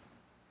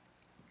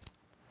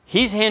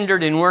 He's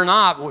hindered and we're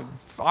not.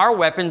 Our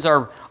weapons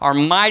are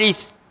mighty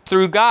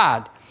through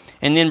God.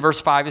 And then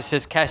verse 5 it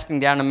says, casting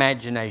down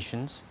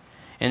imaginations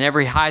and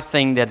every high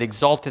thing that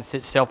exalteth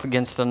itself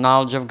against the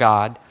knowledge of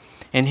God,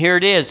 And here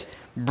it is,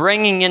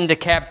 bringing into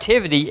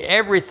captivity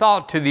every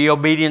thought to the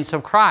obedience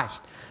of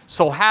Christ.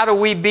 So how do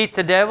we beat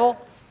the devil?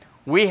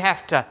 We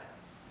have to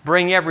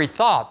bring every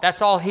thought.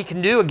 That's all he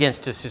can do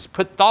against us, is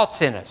put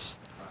thoughts in us,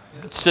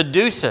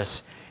 seduce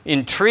us,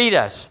 entreat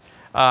us,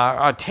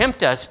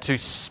 tempt us to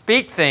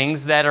speak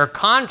things that are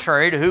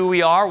contrary to who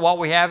we are, what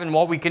we have, and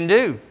what we can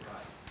do.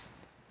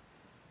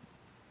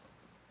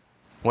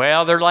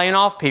 Well, they're laying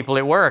off people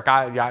at work.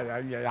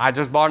 I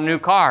just bought a new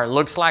car. It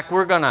looks like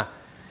we're going to...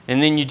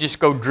 And then you just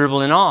go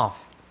dribbling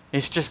off.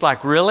 It's just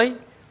like, really?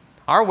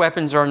 Our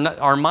weapons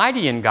are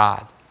mighty in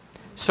God.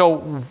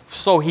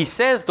 So he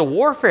says the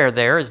warfare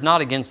there is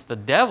not against the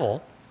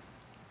devil.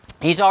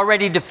 He's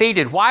already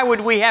defeated. Why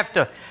would we have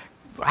to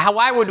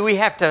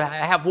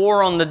have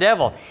war on the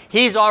devil?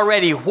 He's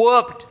already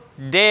whooped,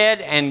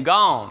 dead, and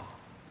gone.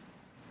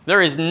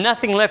 There is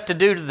nothing left to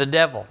do to the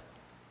devil.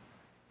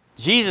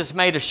 Jesus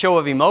made a show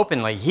of him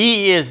openly.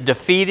 He is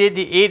defeated.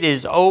 It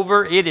is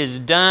over. It is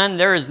done.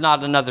 There is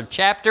not another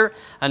chapter,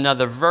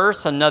 another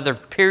verse, another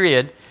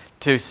period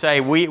to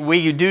say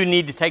we do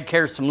need to take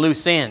care of some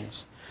loose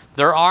ends.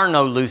 There are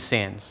no loose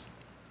ends.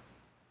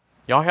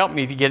 Y'all help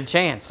me if you get a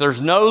chance.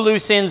 There's no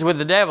loose ends with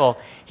the devil.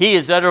 He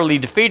is utterly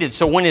defeated.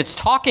 So when it's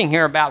talking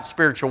here about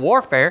spiritual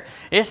warfare,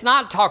 it's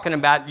not talking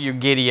about you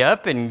giddy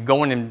up and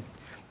going and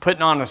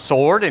putting on a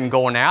sword and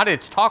going out.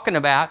 It's talking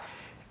about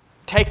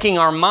taking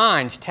our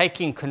minds,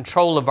 taking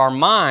control of our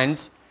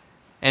minds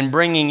and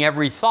bringing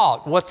every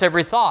thought. What's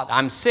every thought?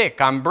 I'm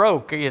sick, I'm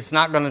broke, it's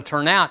not going to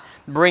turn out.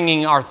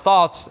 Bringing our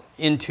thoughts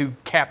into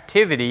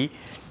captivity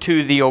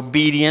to the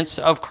obedience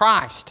of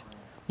Christ.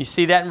 You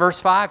see that in verse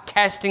 5?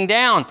 Casting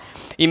down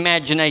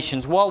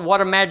imaginations. Well,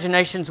 what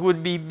imaginations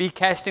would be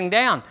casting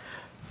down?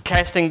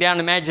 Casting down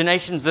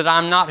imaginations that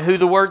I'm not who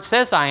the Word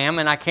says I am,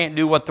 and I can't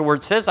do what the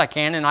Word says I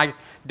can, and I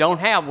don't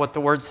have what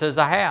the Word says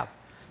I have.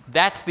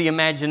 That's the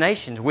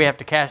imaginations. We have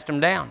to cast them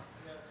down.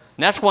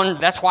 And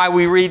that's why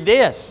we read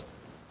this.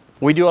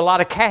 We do a lot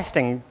of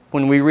casting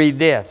when we read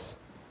this.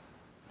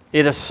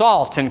 It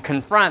assaults and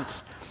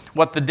confronts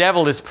what the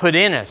devil has put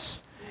in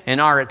us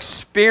and our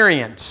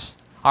experience.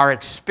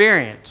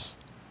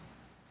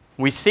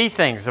 We see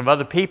things of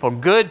other people,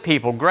 good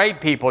people,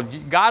 great people,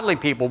 godly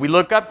people. We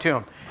look up to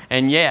them,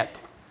 and yet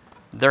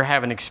they're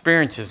having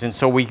experiences. And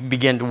so we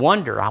begin to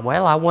wonder,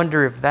 well, I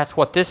wonder if that's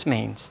what this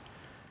means.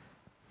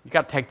 You've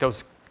got to take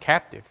those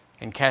captive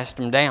and cast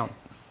them down.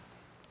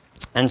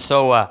 And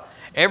so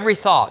every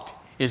thought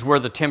is where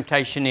the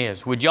temptation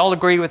is. Would y'all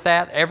agree with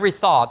that? Every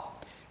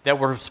thought that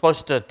we're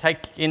supposed to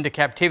take into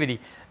captivity,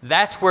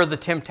 that's where the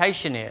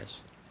temptation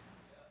is.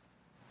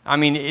 I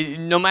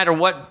mean, no matter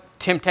what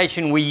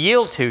temptation we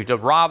yield to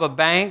rob a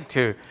bank,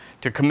 to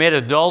commit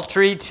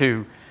adultery,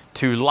 to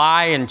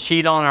lie and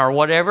cheat on our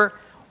whatever,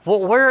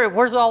 well,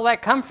 where's all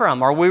that come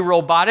from? Are we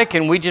robotic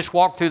and we just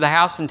walk through the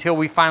house until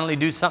we finally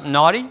do something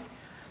naughty?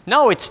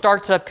 No, it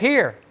starts up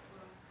here.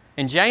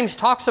 And James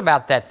talks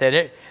about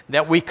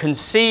that we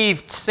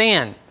conceived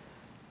sin.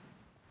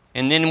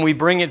 And then we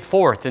bring it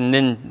forth. And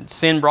then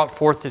sin brought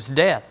forth its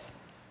death.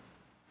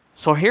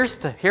 So here's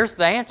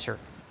the answer.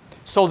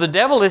 So the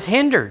devil is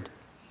hindered.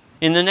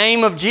 In the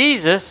name of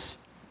Jesus,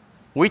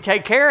 we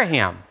take care of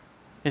him.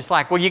 It's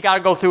like, well, you got to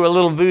go through a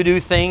little voodoo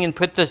thing and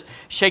put the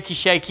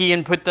shaky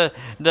and put the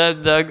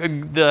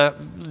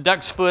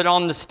duck's foot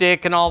on the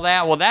stick and all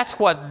that. Well, that's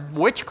what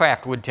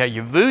witchcraft would tell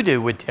you.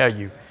 Voodoo would tell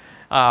you.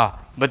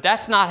 But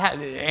that's not how...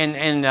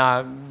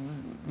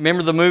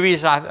 remember the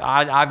movies?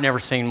 I've never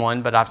seen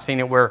one, but I've seen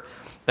it where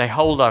they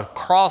hold a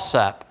cross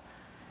up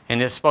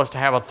and it's supposed to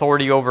have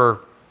authority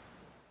over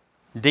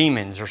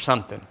demons or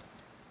something.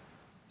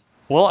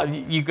 Well,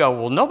 you go,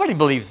 well, nobody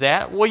believes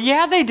that. Well,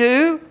 yeah, they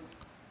do.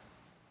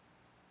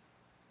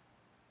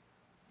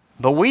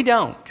 But we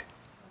don't.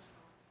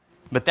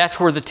 But that's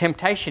where the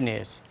temptation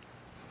is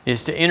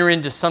to enter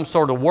into some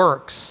sort of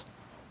works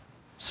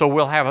so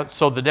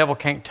the devil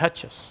can't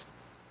touch us.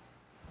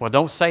 Well,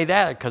 don't say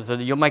that because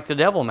you'll make the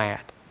devil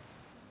mad.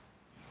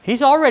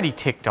 He's already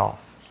ticked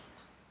off.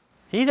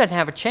 He doesn't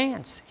have a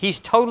chance. He's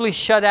totally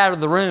shut out of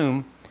the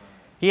room.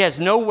 He has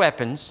no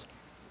weapons.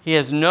 He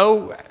has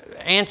no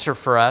answer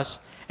for us.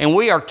 And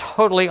we are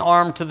totally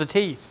armed to the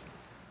teeth.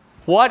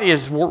 What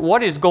is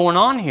going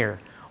on here?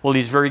 Well,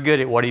 he's very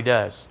good at what he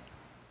does.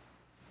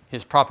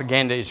 His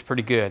propaganda is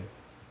pretty good.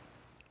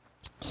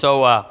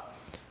 So,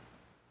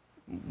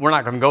 we're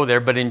not going to go there,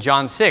 but in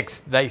John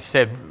 6, they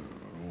said,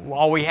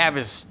 all we have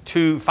is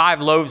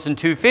 5 loaves and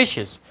 2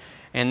 fishes.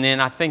 And then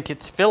I think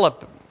it's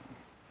Philip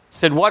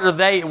said, what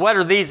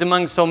are these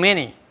among so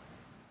many?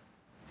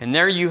 And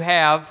there you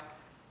have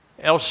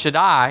El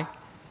Shaddai.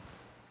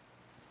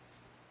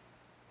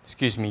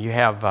 You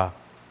have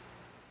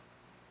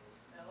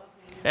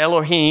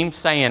Elohim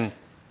saying,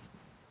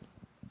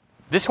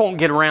 this won't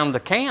get around the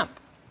camp.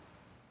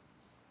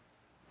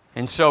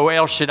 And so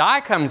El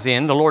Shaddai comes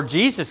in, the Lord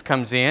Jesus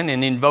comes in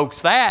and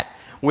invokes that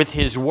with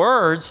his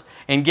words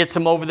and gets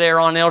them over there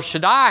on El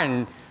Shaddai,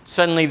 and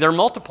suddenly they're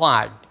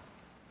multiplied.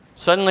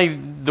 Suddenly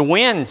the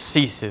wind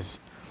ceases.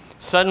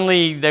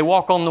 Suddenly they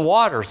walk on the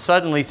water.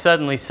 Suddenly.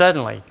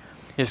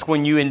 is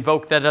when you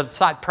invoke that other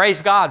side.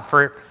 Praise God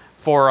for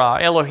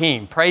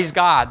Elohim. Praise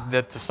God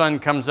that the sun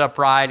comes up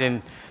right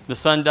and the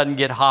sun doesn't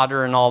get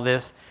hotter and all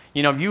this.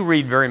 You know, if you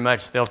read very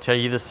much, they'll tell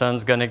you the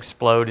sun's going to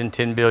explode in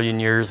 10 billion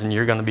years and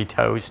you're going to be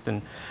toast.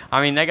 And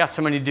I mean, they got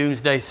so many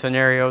doomsday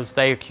scenarios.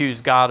 They accuse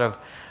God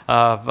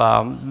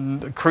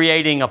of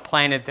creating a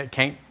planet that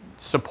can't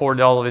support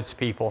all of its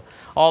people.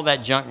 All that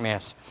junk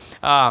mess.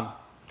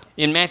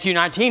 In Matthew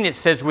 19, it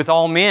says, with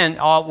all men,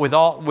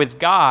 with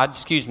God,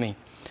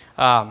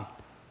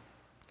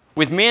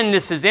 with men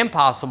this is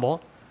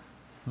impossible,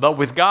 but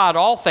with God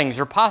all things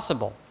are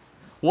possible.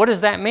 What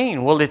does that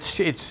mean? Well,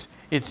 it's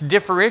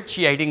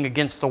differentiating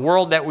against the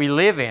world that we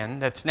live in,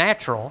 that's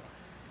natural,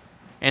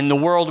 and the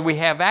world we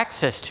have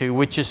access to,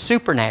 which is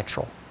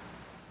supernatural.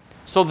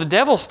 So the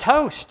devil's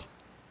toast.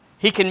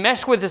 He can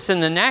mess with us in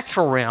the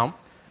natural realm,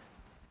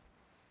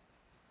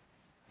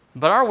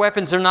 but our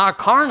weapons are not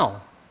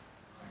carnal.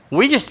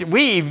 We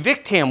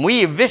evict him,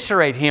 we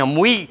eviscerate him,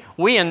 we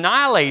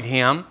annihilate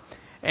him,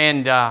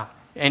 and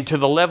to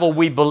the level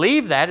we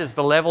believe that is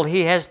the level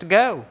he has to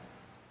go.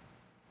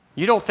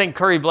 You don't think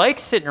Curry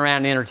Blake's sitting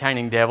around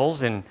entertaining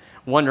devils and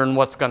wondering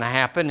what's going to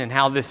happen and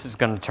how this is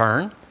going to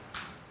turn?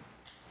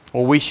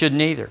 Well, we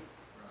shouldn't either.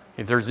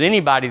 If there's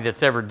anybody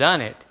that's ever done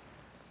it,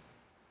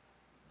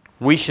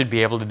 we should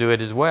be able to do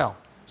it as well.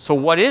 So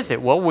what is it?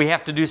 Well, we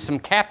have to do some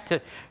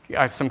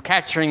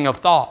capturing of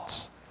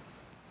thoughts.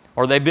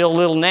 Or they build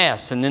little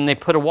nests and then they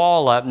put a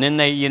wall up and then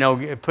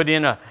they, put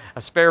in a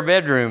spare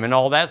bedroom and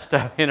all that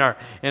stuff in our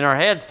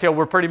heads till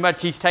we're pretty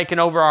much, he's taken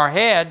over our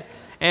head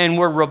and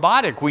we're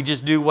robotic. We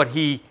just do what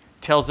he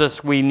tells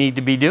us we need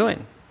to be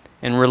doing.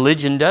 And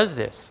religion does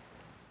this.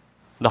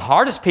 The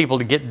hardest people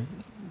to get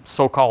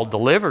so-called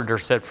delivered or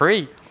set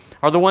free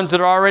are the ones that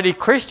are already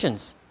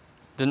Christians,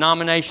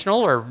 denominational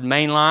or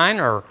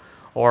mainline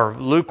or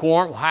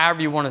lukewarm,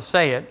 however you want to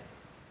say it.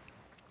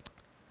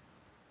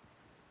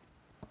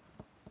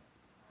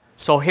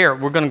 So here,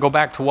 we're going to go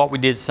back to what we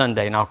did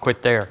Sunday, and I'll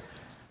quit there.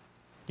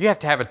 You have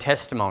to have a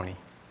testimony.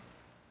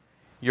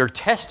 Your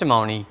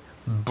testimony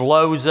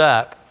blows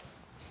up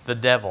the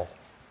devil.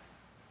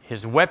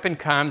 His weapon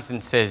comes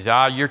and says,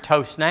 you're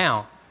toast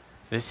now.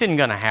 This isn't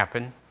going to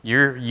happen.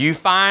 You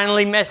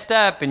finally messed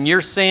up, and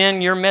your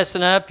sin, you're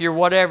messing up, your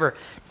whatever,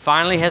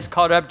 finally has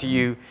caught up to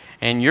you,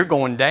 and you're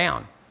going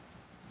down.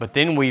 But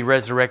then we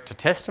resurrect a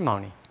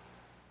testimony.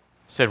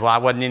 Said, well, I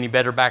wasn't any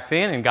better back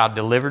then, and God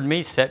delivered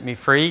me, set me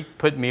free,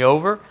 put me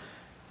over,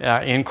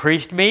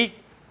 increased me,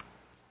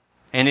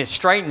 and it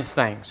straightens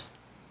things.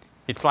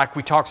 It's like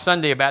we talked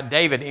Sunday about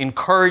David,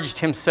 encouraged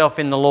himself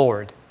in the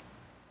Lord.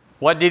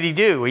 What did he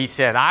do? He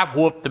said, I've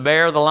whooped the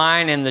bear, the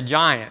lion, and the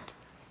giant.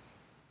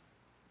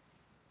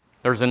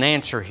 There's an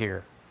answer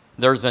here.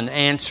 There's an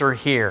answer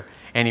here.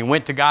 And he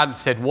went to God and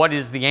said, what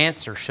is the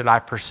answer? Should I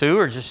pursue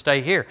or just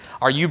stay here?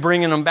 Are you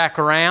bringing them back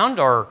around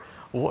or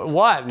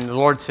what? And the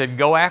Lord said,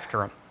 go after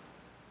them.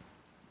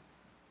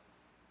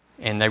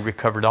 And they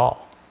recovered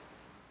all.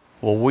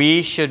 Well,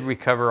 we should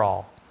recover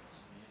all.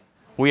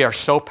 We are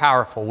so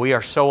powerful. We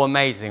are so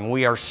amazing.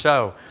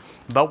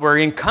 But we're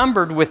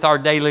encumbered with our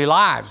daily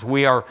lives.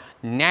 We are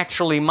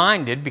naturally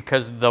minded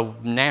because the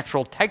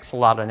natural takes a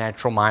lot of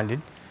natural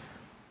minded.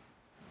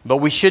 But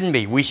we shouldn't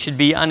be. We should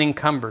be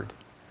unencumbered.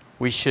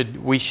 We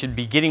should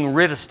be getting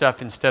rid of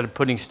stuff instead of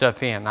putting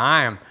stuff in.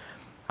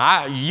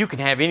 You can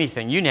have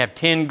anything. You can have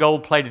 10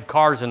 gold-plated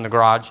cars in the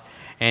garage,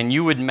 and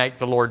you wouldn't make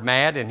the Lord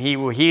mad, and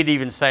He'd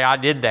even say, I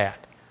did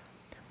that.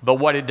 But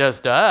what it does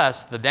to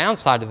us, the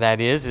downside of that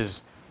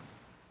is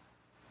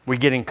we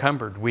get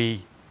encumbered.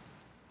 We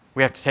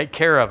have to take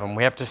care of them.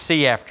 We have to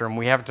see after them.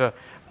 We have to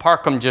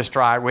park them just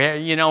right.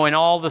 And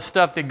all the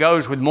stuff that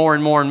goes with more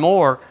and more and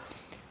more,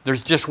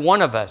 there's just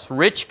one of us.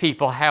 Rich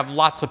people have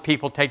lots of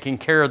people taking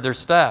care of their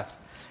stuff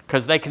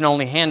because they can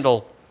only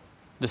handle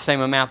the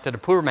same amount that a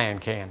poor man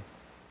can.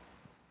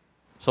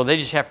 So they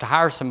just have to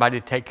hire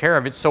somebody to take care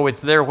of it so it's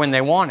there when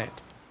they want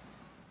it.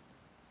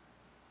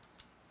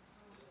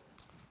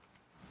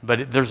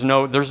 But there's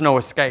no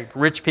escape.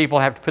 Rich people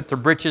have to put their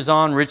britches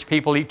on. Rich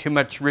people eat too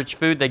much rich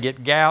food. They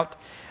get gout.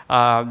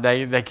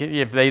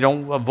 If they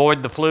don't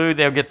avoid the flu,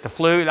 they'll get the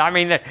flu. I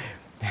mean,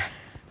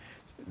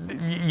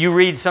 you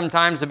read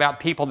sometimes about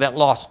people that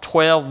lost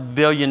 $12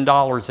 billion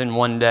in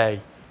one day.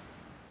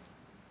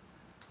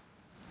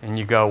 And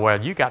you go,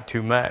 well, you got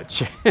too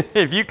much.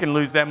 If you can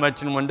lose that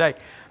much in one day.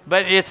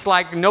 But it's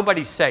like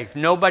nobody's safe.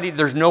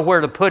 There's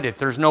nowhere to put it.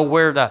 There's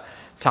nowhere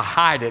to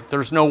hide it.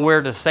 There's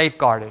nowhere to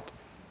safeguard it.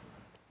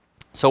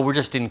 So we're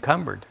just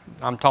encumbered.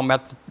 I'm talking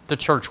about the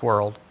church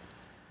world.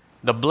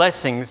 The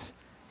blessings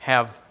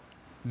have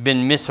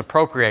been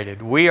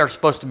misappropriated. We are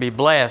supposed to be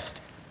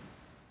blessed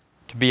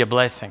to be a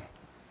blessing.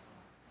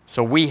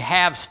 So we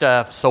have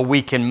stuff so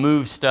we can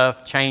move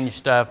stuff, change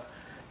stuff,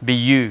 be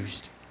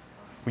used.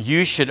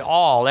 You should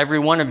every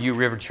one of you,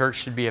 River Church,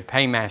 should be a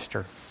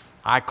paymaster.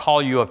 I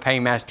call you a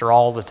paymaster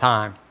all the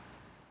time.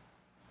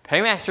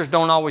 Paymasters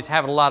don't always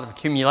have a lot of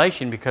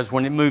accumulation because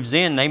when it moves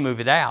in, they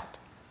move it out.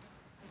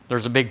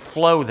 There's a big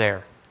flow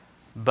there.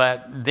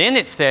 But then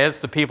it says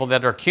the people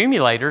that are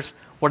accumulators,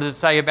 What does it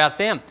say about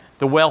them?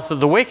 The wealth of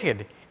the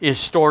wicked is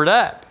stored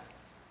up.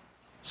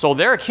 So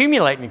they're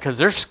accumulating because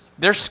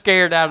they're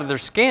scared out of their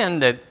skin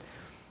that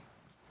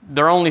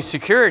their only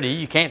security,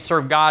 you can't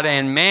serve God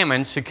and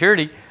mammon,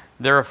 security,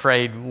 they're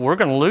afraid we're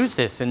going to lose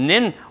this and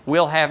then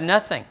we'll have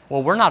nothing.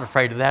 Well, we're not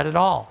afraid of that at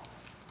all.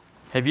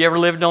 Have you ever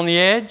lived on the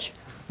edge?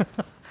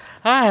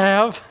 I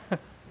have.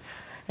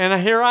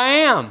 And here I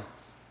am.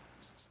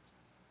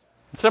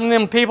 Some of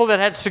them people that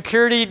had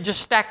security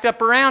just stacked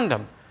up around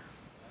them,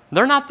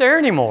 they're not there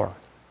anymore.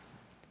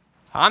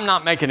 I'm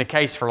not making a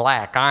case for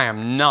lack. I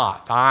am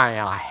not.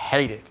 I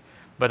hate it.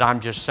 But I'm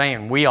just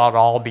saying we ought to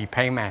all be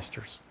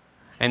paymasters.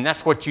 And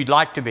that's what you'd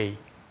like to be.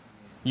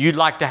 You'd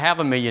like to have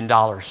 $1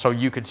 million so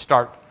you could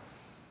start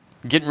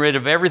getting rid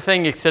of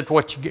everything except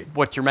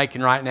what you're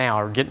making right now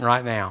or getting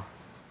right now.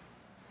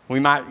 We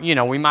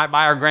might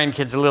buy our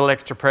grandkids a little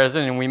extra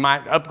present and we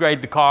might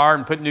upgrade the car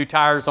and put new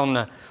tires on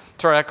the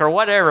truck or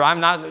whatever.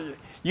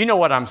 You know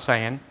what I'm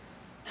saying.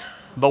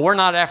 But we're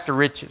not after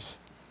riches.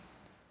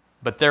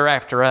 But they're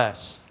after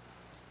us.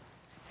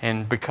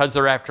 And because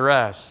they're after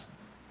us,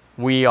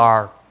 we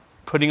are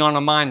putting on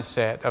a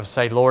mindset of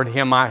say, Lord,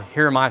 here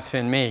am I,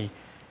 send me.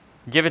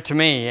 Give it to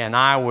me and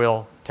I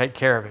will take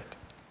care of it.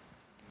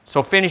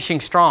 So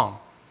finishing strong.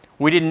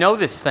 We didn't know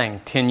this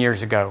thing 10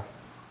 years ago.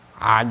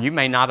 You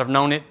may not have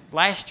known it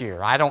last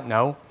year. I don't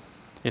know.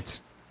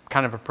 It's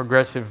kind of a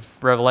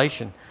progressive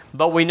revelation.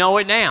 But we know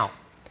it now.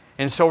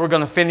 And so we're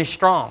going to finish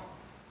strong.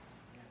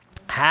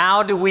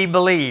 How do we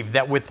believe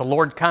that with the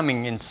Lord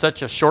coming in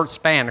such a short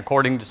span,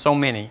 according to so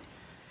many,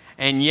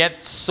 and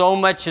yet so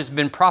much has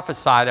been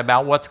prophesied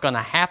about what's going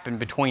to happen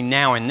between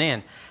now and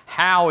then,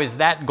 how is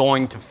that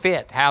going to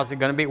fit? How's it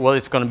going to be? Well,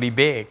 it's going to be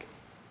big.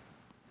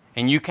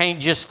 And you can't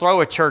just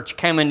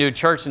come into a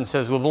church and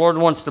says, well, the Lord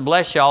wants to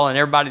bless y'all and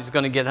everybody's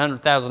going to get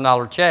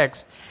 $100,000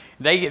 checks.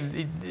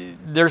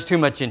 There's too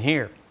much in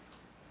here.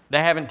 They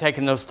haven't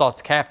taken those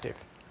thoughts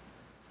captive.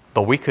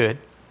 But we could.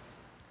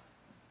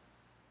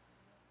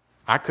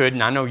 I could,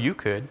 and I know you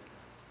could.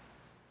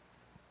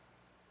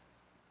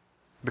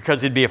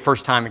 Because it'd be a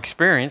first-time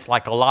experience,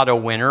 like a lotto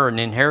winner or an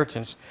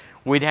inheritance.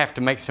 We'd have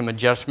to make some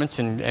adjustments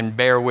and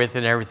bear with it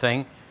and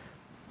everything.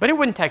 But it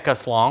wouldn't take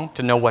us long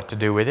to know what to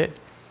do with it.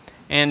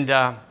 And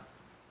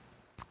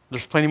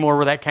there's plenty more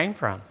where that came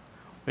from.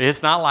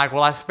 It's not like,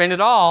 well, I spent it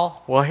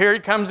all. Well, here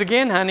it comes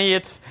again, honey.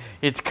 It's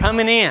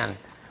coming in.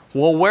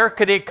 Well, where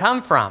could it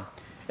come from?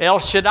 El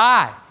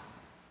Shaddai.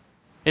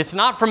 It's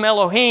not from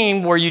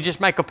Elohim where you just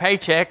make a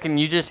paycheck and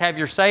you just have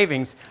your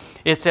savings.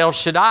 It's El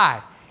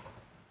Shaddai.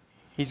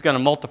 He's going to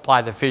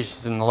multiply the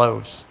fishes and the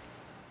loaves.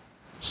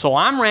 So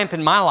I'm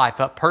ramping my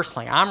life up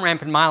personally. I'm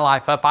ramping my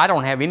life up. I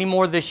don't have any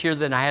more this year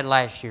than I had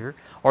last year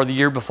or the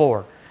year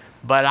before.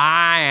 But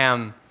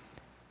I'm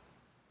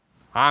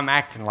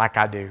acting like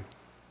I do.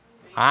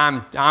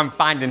 I'm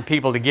finding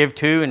people to give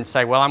to and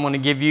say, well, I'm going to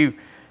give you,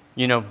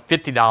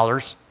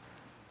 $50.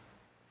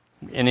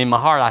 And in my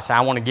heart, I say,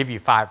 I want to give you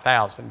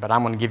 $5,000, but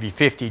I'm going to give you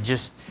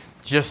 $50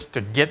 just to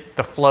get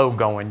the flow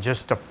going,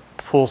 just to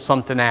pull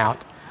something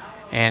out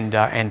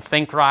and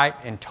think right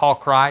and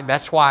talk right.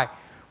 That's why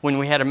when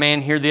we had a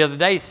man here the other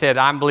day said,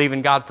 I'm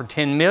believing God for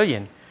 $10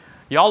 million.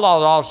 Y'all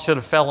all should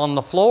have fell on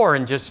the floor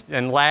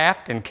and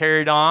laughed and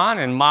carried on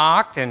and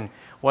mocked and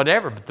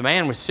whatever. But the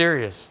man was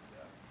serious.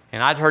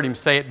 And I'd heard him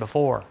say it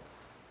before.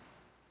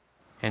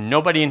 And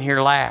nobody in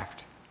here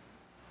laughed.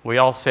 We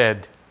all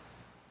said,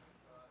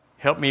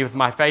 help me with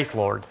my faith,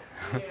 Lord.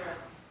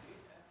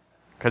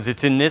 Because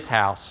it's in this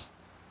house.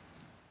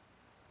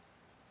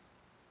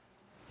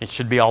 It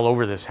should be all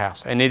over this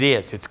house. And it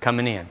is. It's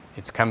coming in.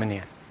 It's coming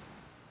in.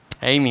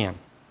 Amen.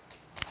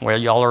 Well,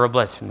 y'all are a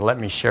blessing. Let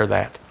me share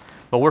that.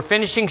 But we're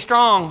finishing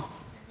strong.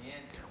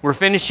 We're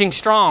finishing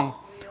strong.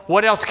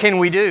 What else can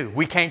we do?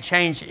 We can't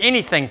change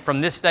anything from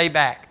this day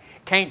back.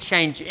 Can't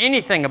change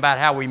anything about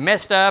how we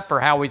messed up or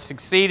how we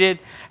succeeded,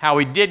 how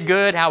we did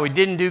good, how we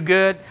didn't do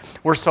good.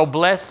 We're so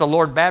blessed. The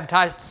Lord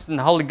baptized us in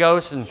the Holy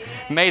Ghost and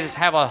made us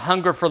have a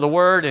hunger for the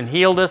Word and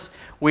healed us.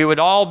 We would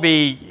all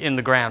be in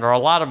the ground, or a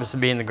lot of us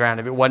would be in the ground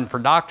if it wasn't for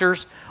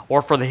doctors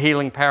or for the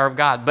healing power of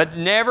God. But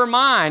never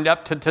mind,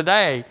 up to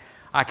today,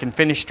 I can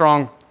finish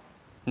strong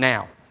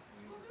now.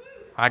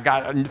 I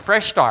got a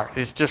fresh start.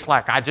 It's just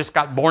like I just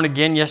got born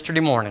again yesterday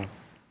morning.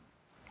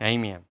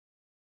 Amen.